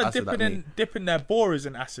man that's acid at me. Dipping their borers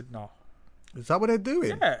in acid now. Is that what they're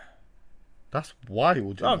doing? Yeah. That's wild,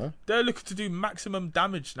 you know. They're looking to do maximum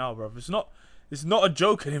damage now, bro. It's not a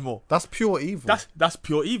joke anymore. That's pure evil. That's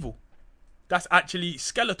pure evil. That's actually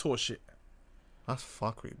Skeletor shit. That's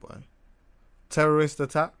fuckery, boy. Terrorist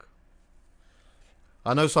attack.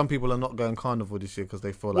 I know some people are not going Carnival this year because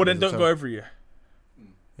they feel like... Well, then don't go every year.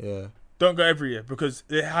 Yeah. Don't go every year because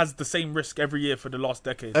it has the same risk every year for the last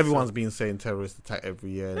decade. Everyone's been saying terrorist attack every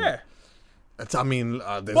year. Yeah. I mean,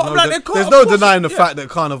 there's no denying the fact that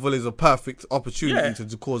Carnival is a perfect opportunity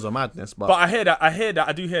to cause a madness. But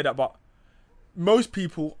I do hear that, but most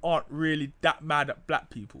people aren't really that mad at black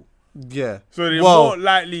people. Yeah. So they're more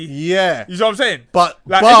likely... Yeah. You know what I'm saying? But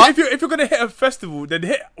if you're going to hit a festival, then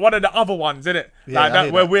hit one of the other ones, innit?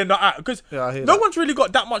 Where we're not at. Because no one's really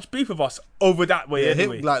got that much beef with us over that way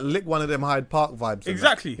anyway. Lick one of them Hyde Park vibes.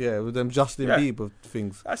 Exactly. Yeah, with them Justin Bieber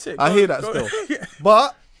things. That's it. I hear that still.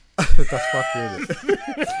 But... that's fucking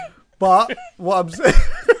it. But what I'm saying...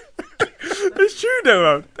 It's true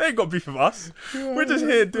though, man. They ain't got beef with us. We're just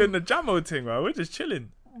here doing the Jamo thing, man. We're just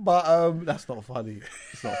chilling. But that's not funny.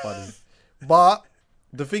 It's not funny. But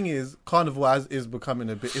the thing is, Carnival is becoming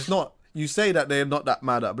a bit... It's not... You say that they're not that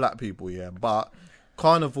mad at black people, but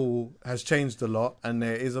Carnival has changed a lot and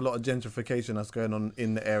there is a lot of gentrification that's going on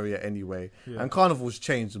in the area anyway. Yeah. And Carnival's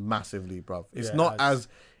changed massively, bruv. It's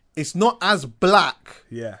not as black,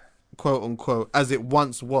 quote unquote, as it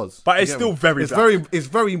once was. But it's still very black. It's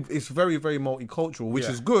very multicultural, which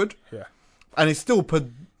is good. Yeah. And it's still...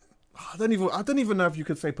 I don't even know if you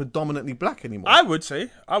could say predominantly black anymore. I would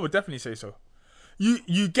definitely say so.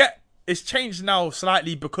 You get... It's changed now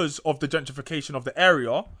slightly because of the gentrification of the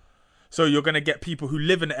area. So you're going to get people who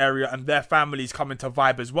live in the area and their families coming to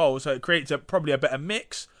vibe as well. So it creates probably a better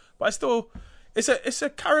mix. But it's still... It's a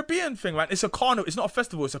Caribbean thing, man. It's a carnival. It's not a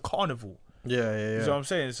festival. It's a carnival. Yeah. You know what I'm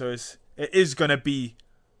saying? So it is going to be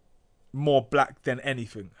more black than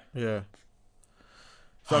anything. Yeah.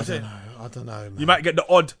 So I don't know, man. You might get the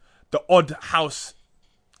odd house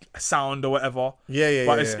sound or whatever. Yeah.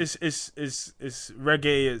 But it's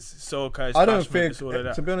reggae, it's soca, it's I don't fear,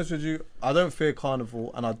 to be honest with you, I don't fear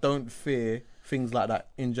Carnival and I don't fear things like that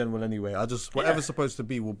in general anyway. I just whatever's supposed to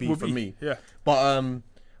be will be for me. Yeah.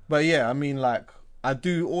 But yeah, I mean, like I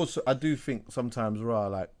do think sometimes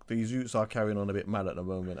like these youths are carrying on a bit mad at the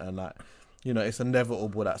moment and like, you know, it's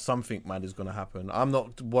inevitable that something mad is going to happen. I'm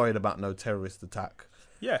not worried about no terrorist attack.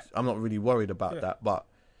 Yeah. I'm not really worried about that, but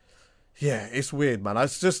yeah, it's weird, man. I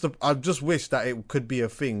just wish that it could be a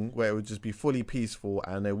thing where it would just be fully peaceful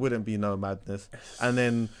and there wouldn't be no madness. And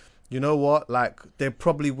then you know what? Like, there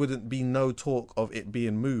probably wouldn't be no talk of it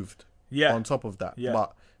being moved. Yeah. On top of that. Yeah.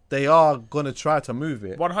 But they are going to try to move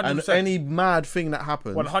it. 100%. And any mad thing that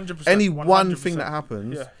happens, 100%. any 100%. one thing that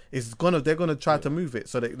happens, they're going to try to move it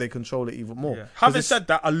so they control it even more. Yeah. Having said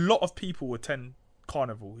that, a lot of people attend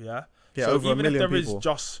Carnival, yeah? Yeah, so over even 1 million if there people. is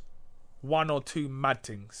just 1 or 2 mad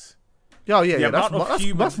things. Yeah, yeah,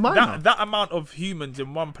 That's minor. That amount of humans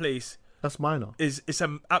in one place, that's minor. It's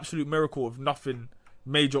an absolute miracle if nothing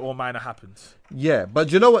major or minor happens. Yeah,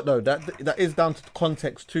 but you know what though? That is down to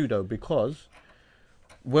context too, though, because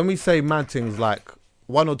when we say mad things like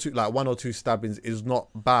one or two stabbings is not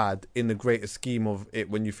bad in the greater scheme of it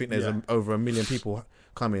when you think there's over 1 million people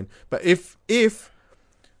coming. But if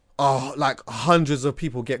like hundreds of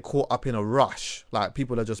people get caught up in a rush, like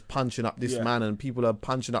people are just punching up this man and people are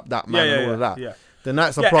punching up that man and all of that, then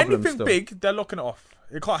that's a problem. Anything still. big, they're locking it off.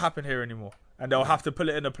 It can't happen here anymore. And they'll have to put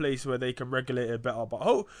it in a place where they can regulate it better. But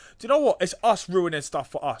do you know what? It's us ruining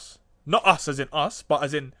stuff for us. Not us as in us, but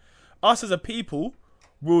as in us as a people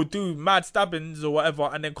will do mad stabbings or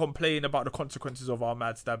whatever and then complain about the consequences of our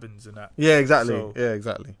mad stabbings and that. Yeah, exactly. So,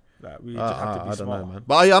 exactly. Like, we just have to be smart. I don't know, man.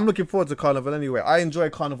 But I'm looking forward to Carnival anyway. I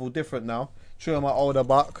enjoy Carnival different now. True, I'm an older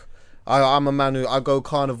buck. I'm a man who I go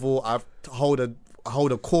Carnival. I hold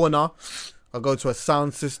a corner. I go to a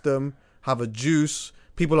sound system. Have a juice.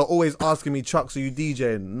 People are always asking me, Chucks, are you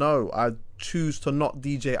DJing? No, I choose to not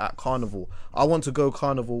DJ at Carnival. I want to go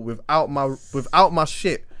Carnival without my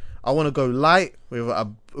shit. I want to go light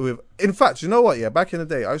with. In fact, you know what? Yeah, back in the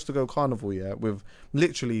day, I used to go Carnival. Yeah, with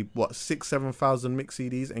literally 6,000-7,000 mix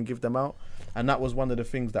CDs and give them out, and that was one of the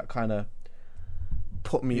things that kind of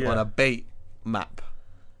put me on a bait map.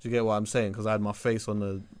 Do you get what I'm saying? Because I had my face on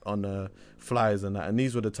the flyers and that, and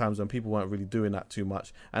these were the times when people weren't really doing that too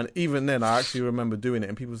much. And even then, I actually remember doing it,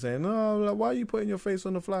 and people saying, "No, like, why are you putting your face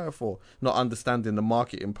on the flyer for?" Not understanding the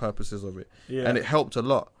marketing purposes of it, and it helped a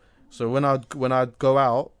lot. So when I'd go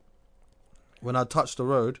out, when I touched the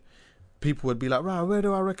road, people would be like, "Rah, where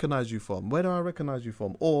do I recognize you from? Where do I recognize you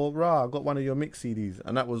from?" Or, "Rah, I got one of your mix CDs,"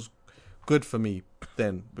 and that was good for me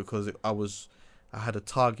then because I had a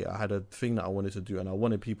target, I had a thing that I wanted to do, and I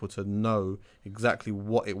wanted people to know exactly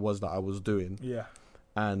what it was that I was doing. Yeah.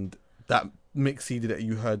 And that mix CD that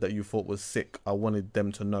you heard that you thought was sick, I wanted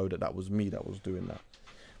them to know that was me that was doing that.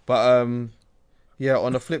 But yeah,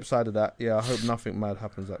 on the flip side of that, I hope nothing mad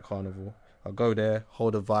happens at Carnival. I'll go there,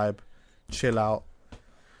 hold a vibe, chill out,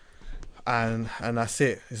 and that's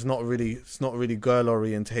it. It's not really girl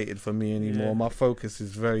orientated for me anymore. My focus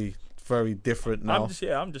is very different now.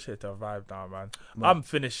 I'm just here to vibe now, man. I'm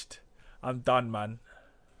finished. I'm done, man.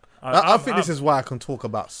 I think this is why I can talk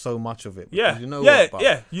about so much of it. Yeah, you know what?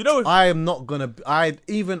 Yeah. You know, I am not gonna. I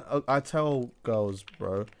tell girls,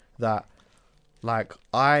 bro, that like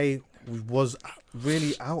I was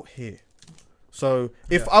really out here. So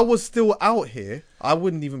if I was still out here, I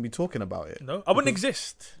wouldn't even be talking about it. No, I wouldn't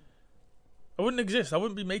exist. I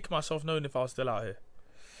wouldn't be making myself known if I was still out here.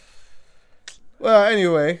 Well,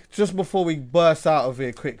 anyway, just before we burst out of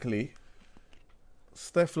here quickly,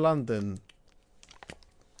 Steph London,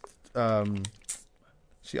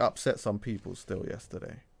 she upset some people still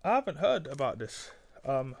yesterday. I haven't heard about this.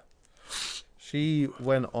 She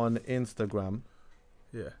went on Instagram.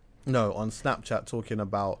 Yeah. No, on Snapchat talking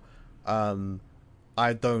about,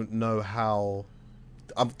 I don't know how.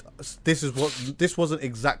 This wasn't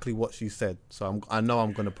exactly what she said, so I know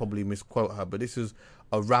I'm going to probably misquote her, but this is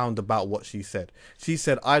around about what she said. She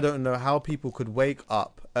said, I don't know how people could wake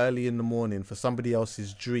up early in the morning for somebody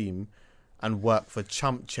else's dream and work for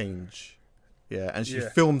chump change. Yeah, and she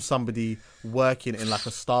filmed somebody working in like a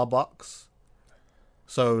Starbucks.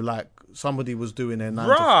 So like somebody was doing their 9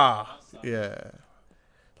 to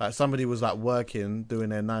like somebody was like working, doing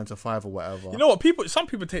their 9 to 5 or whatever. You know what? Some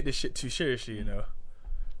people take this shit too seriously, you know.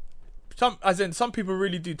 Some people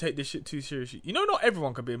really do take this shit too seriously. You know, not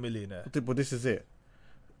everyone can be a millionaire. But this is it.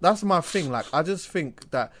 That's my thing. Like, I just think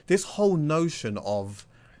that this whole notion of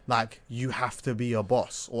like you have to be a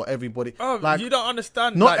boss or everybody. Oh, like, you don't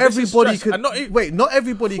understand. Not like, everybody can. Not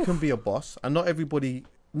everybody can be a boss, and not everybody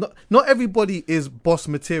is boss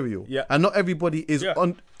material. Yeah. And not everybody is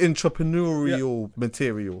entrepreneurial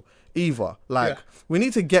material either. Like, we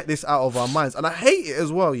need to get this out of our minds. And I hate it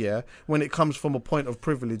as well, when it comes from a point of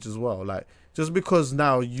privilege as well. Like, just because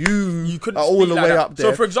now you are all the way up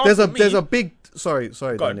there. So, for example, there's a big... Sorry,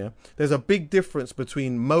 Daniel. There's a big difference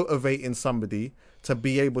between motivating somebody to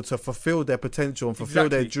be able to fulfill their potential and fulfill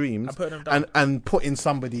their dreams and putting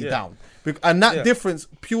somebody down. And that difference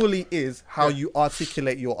purely is how you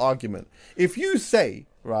articulate your argument. If you say,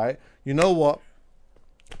 right, you know what,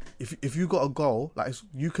 if you got a goal, like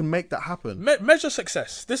you can make that happen. Measure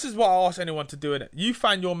success. This is what I ask anyone to do in it. You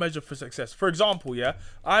find your measure for success. For example, yeah,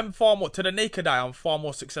 I'm far more, to the naked eye, I'm far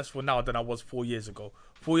more successful now than I was 4 years ago.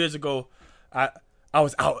 4 years ago, I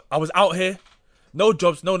was out here, no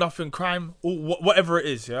jobs, no nothing, crime, whatever it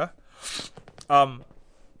is, yeah. I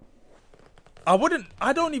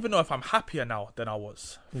don't even know if I'm happier now than I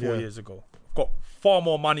was 4 years ago. I've got far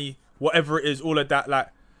more money, whatever it is, all of that, like,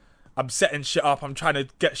 I'm setting shit up, I'm trying to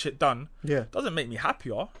get shit done. Yeah. Doesn't make me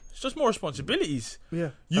happier. It's just more responsibilities.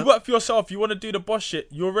 Yeah. You work for yourself, you want to do the boss shit,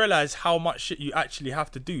 you'll realise how much shit you actually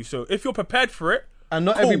have to do. So if you're prepared for it, and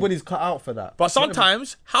not everybody's cut out for that. But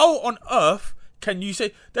sometimes, how on earth can you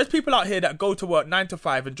say, there's people out here that go to work 9 to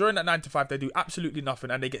 5, and during that 9 to 5 they do absolutely nothing,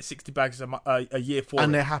 and they get 60 bags a year for it.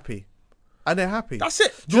 And they're happy. That's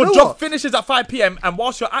it. Your job finishes at 5 p.m. and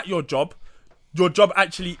whilst you're at your job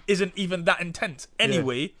actually isn't even that intense.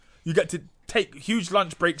 Anyway, you get to take huge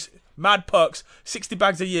lunch breaks, mad perks, 60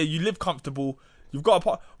 bags a year, you live comfortable, you've got a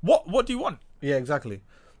part. What do you want? Yeah, exactly.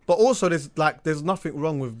 But also there's nothing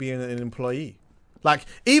wrong with being an employee. Like,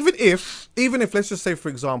 even if let's just say, for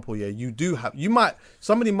example,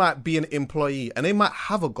 somebody might be an employee and they might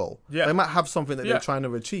have a goal. Yeah. They might have something that they're trying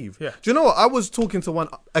to achieve. Yeah. Do you know what? I was talking to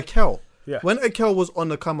Akel. Yeah. When Akel was on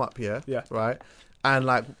the come up, right? And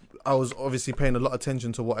like, I was obviously paying a lot of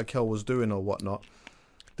attention to what Akel was doing or whatnot.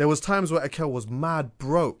 There was times where Akel was mad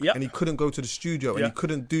broke and he couldn't go to the studio and he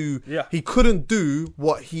couldn't do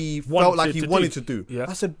what he felt like he wanted to do. Yeah.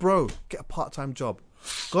 I said, bro, get a part-time job.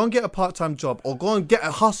 Go and get a part-time job or go and get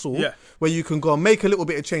a hustle where you can go and make a little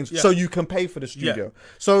bit of change so you can pay for the studio. Yeah.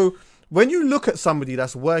 So when you look at somebody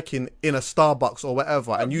that's working in a Starbucks or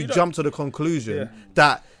whatever and you jump to the conclusion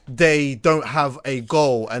that they don't have a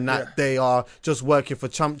goal and that they are just working for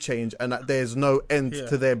chump change and that there's no end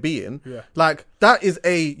to their being, like, that is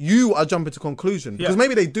you are jumping to conclusion because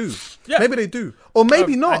maybe they do. Yeah. Maybe they do. Or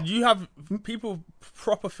maybe not. And you have people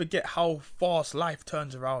proper forget how fast life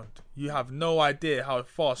turns around. You have no idea how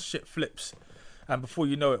fast shit flips. And before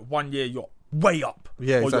you know it, 1 year you're way up or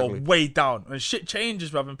you're way down. And shit changes,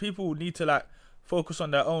 bruv. And people need to, like, focus on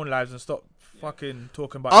their own lives and stop fucking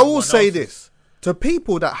talking about I will say this. To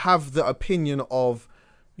people that have the opinion of,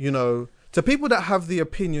 you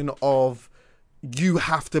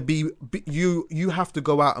have to you have to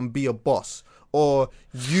go out and be a boss, or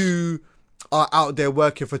you are out there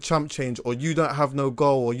working for chump change, or you don't have no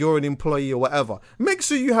goal, or you're an employee or whatever. Make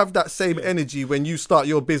sure you have that same energy when you start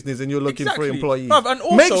your business and you're looking for employees. Bruv, and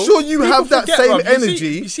also, make sure you have that same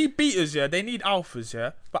energy. You see beaters, they need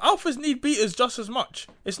alphas, but alphas need beaters just as much.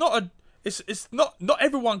 It's not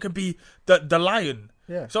everyone can be the lion.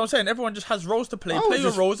 Yeah. So I'm saying everyone just has roles to play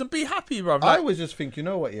your roles and be happy, bro. I always just think, you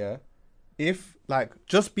know what, if, like,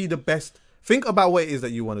 just be the best, think about what it is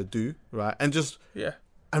that you want to do, right? And just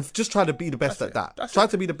try to be the best at that. Try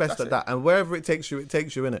to be the best at that. And wherever it takes you,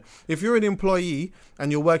 innit? If you're an employee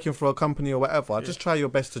and you're working for a company or whatever, just try your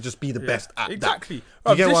best to just be the best at that. Exactly.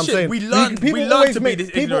 You get what I'm saying? We learn to be this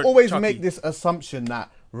ignorant. People always make this assumption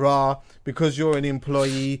that, because you're an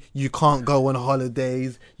employee, you can't go on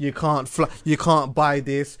holidays, you can't buy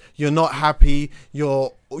this, you're not happy,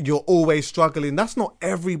 you're always struggling. That's not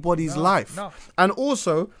everybody's life. No. And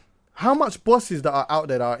also, how much bosses that are out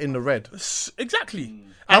there that are in the red? Exactly.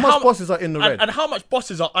 How much bosses are in the red? And how much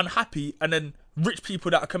bosses are unhappy, and then rich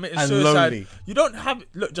people that are committing suicide. Lonely. You don't have...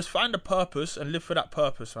 Look, just find a purpose and live for that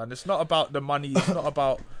purpose, man. It's not about the money. It's not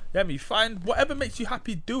about... find whatever makes you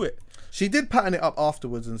happy, do it. She did pattern it up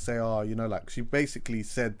afterwards and say, like, she basically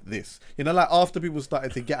said this. Like, after people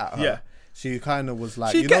started to get at her, she kind of was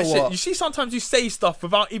like, what? You see, sometimes you say stuff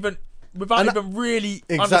without even really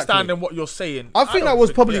understanding what you're saying. I think that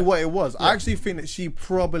was probably what it was. I actually think that she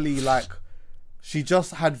probably, like, she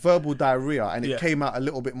just had verbal diarrhea and it came out a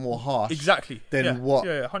little bit more harsh than what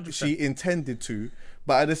 100%. She intended to.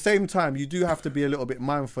 But at the same time, you do have to be a little bit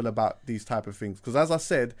mindful about these type of things. Because as I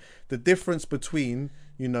said, the difference between,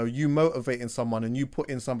 you motivating someone and you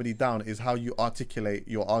putting somebody down is how you articulate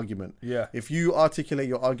your argument. Yeah. If you articulate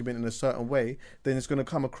your argument in a certain way, then it's going to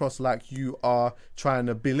come across like you are trying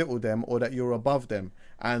to belittle them or that you're above them.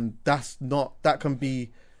 And that can be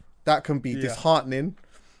disheartening.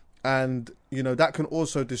 And, that can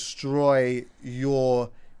also destroy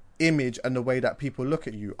your image and the way that people look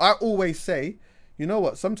at you. I always say, you know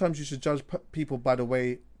what? Sometimes you should judge people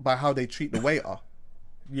by how they treat the waiter.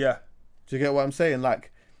 Yeah. Do you get what I'm saying?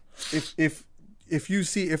 Like, if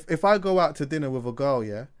I go out to dinner with a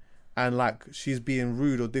girl, and like she's being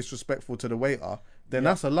rude or disrespectful to the waiter, then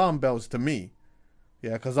that's alarm bells to me.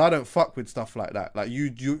 Yeah, because I don't fuck with stuff like that. Like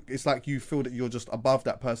you, it's like you feel that you're just above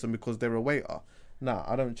that person because they're a waiter. Nah,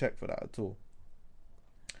 I don't check for that at all.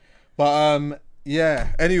 But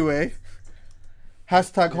yeah. Anyway,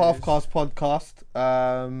 hashtag Halfcast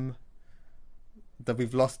podcast. That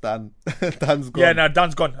we've lost Dan. Dan's gone. Yeah, no,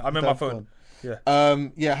 Dan's gone. I'm in my phone. Gone. Yeah.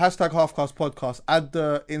 Yeah. Hashtag Halfcast podcast. Add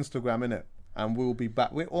the Instagram in it, and we'll be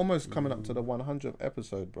back. We're almost coming up to the 100th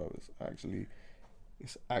episode, bro. It's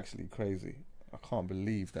actually crazy. I can't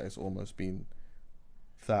believe that it's almost been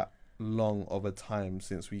that long of a time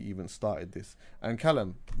since we even started this. And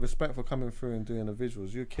Callum, respect for coming through and doing the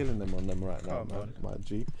visuals. You're killing them on them right now, man. My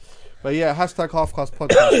G. But yeah, hashtag Halfcast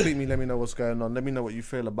podcast. Tweet me, let me know what's going on. Let me know what you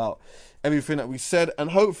feel about everything that we said. And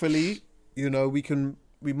hopefully, you know,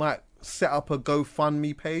 we might set up a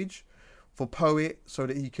GoFundMe page for Poet so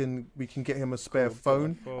that we can get him a spare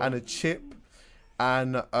phone and a chip.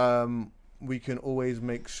 And we can always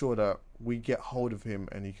make sure that we get hold of him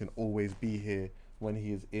and he can always be here when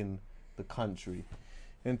he is in the country.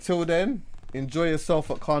 Until then, enjoy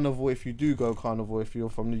yourself at Carnival if you do go Carnival, if you're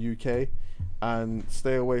from the UK, and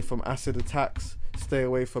stay away from acid attacks, stay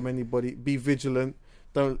away from anybody, be vigilant.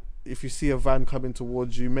 If you see a van coming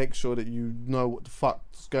towards you, make sure that you know what the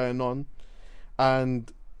fuck's going on.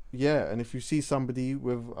 And yeah, and if you see somebody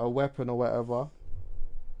with a weapon or whatever,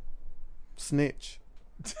 snitch.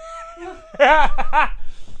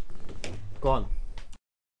 Gone.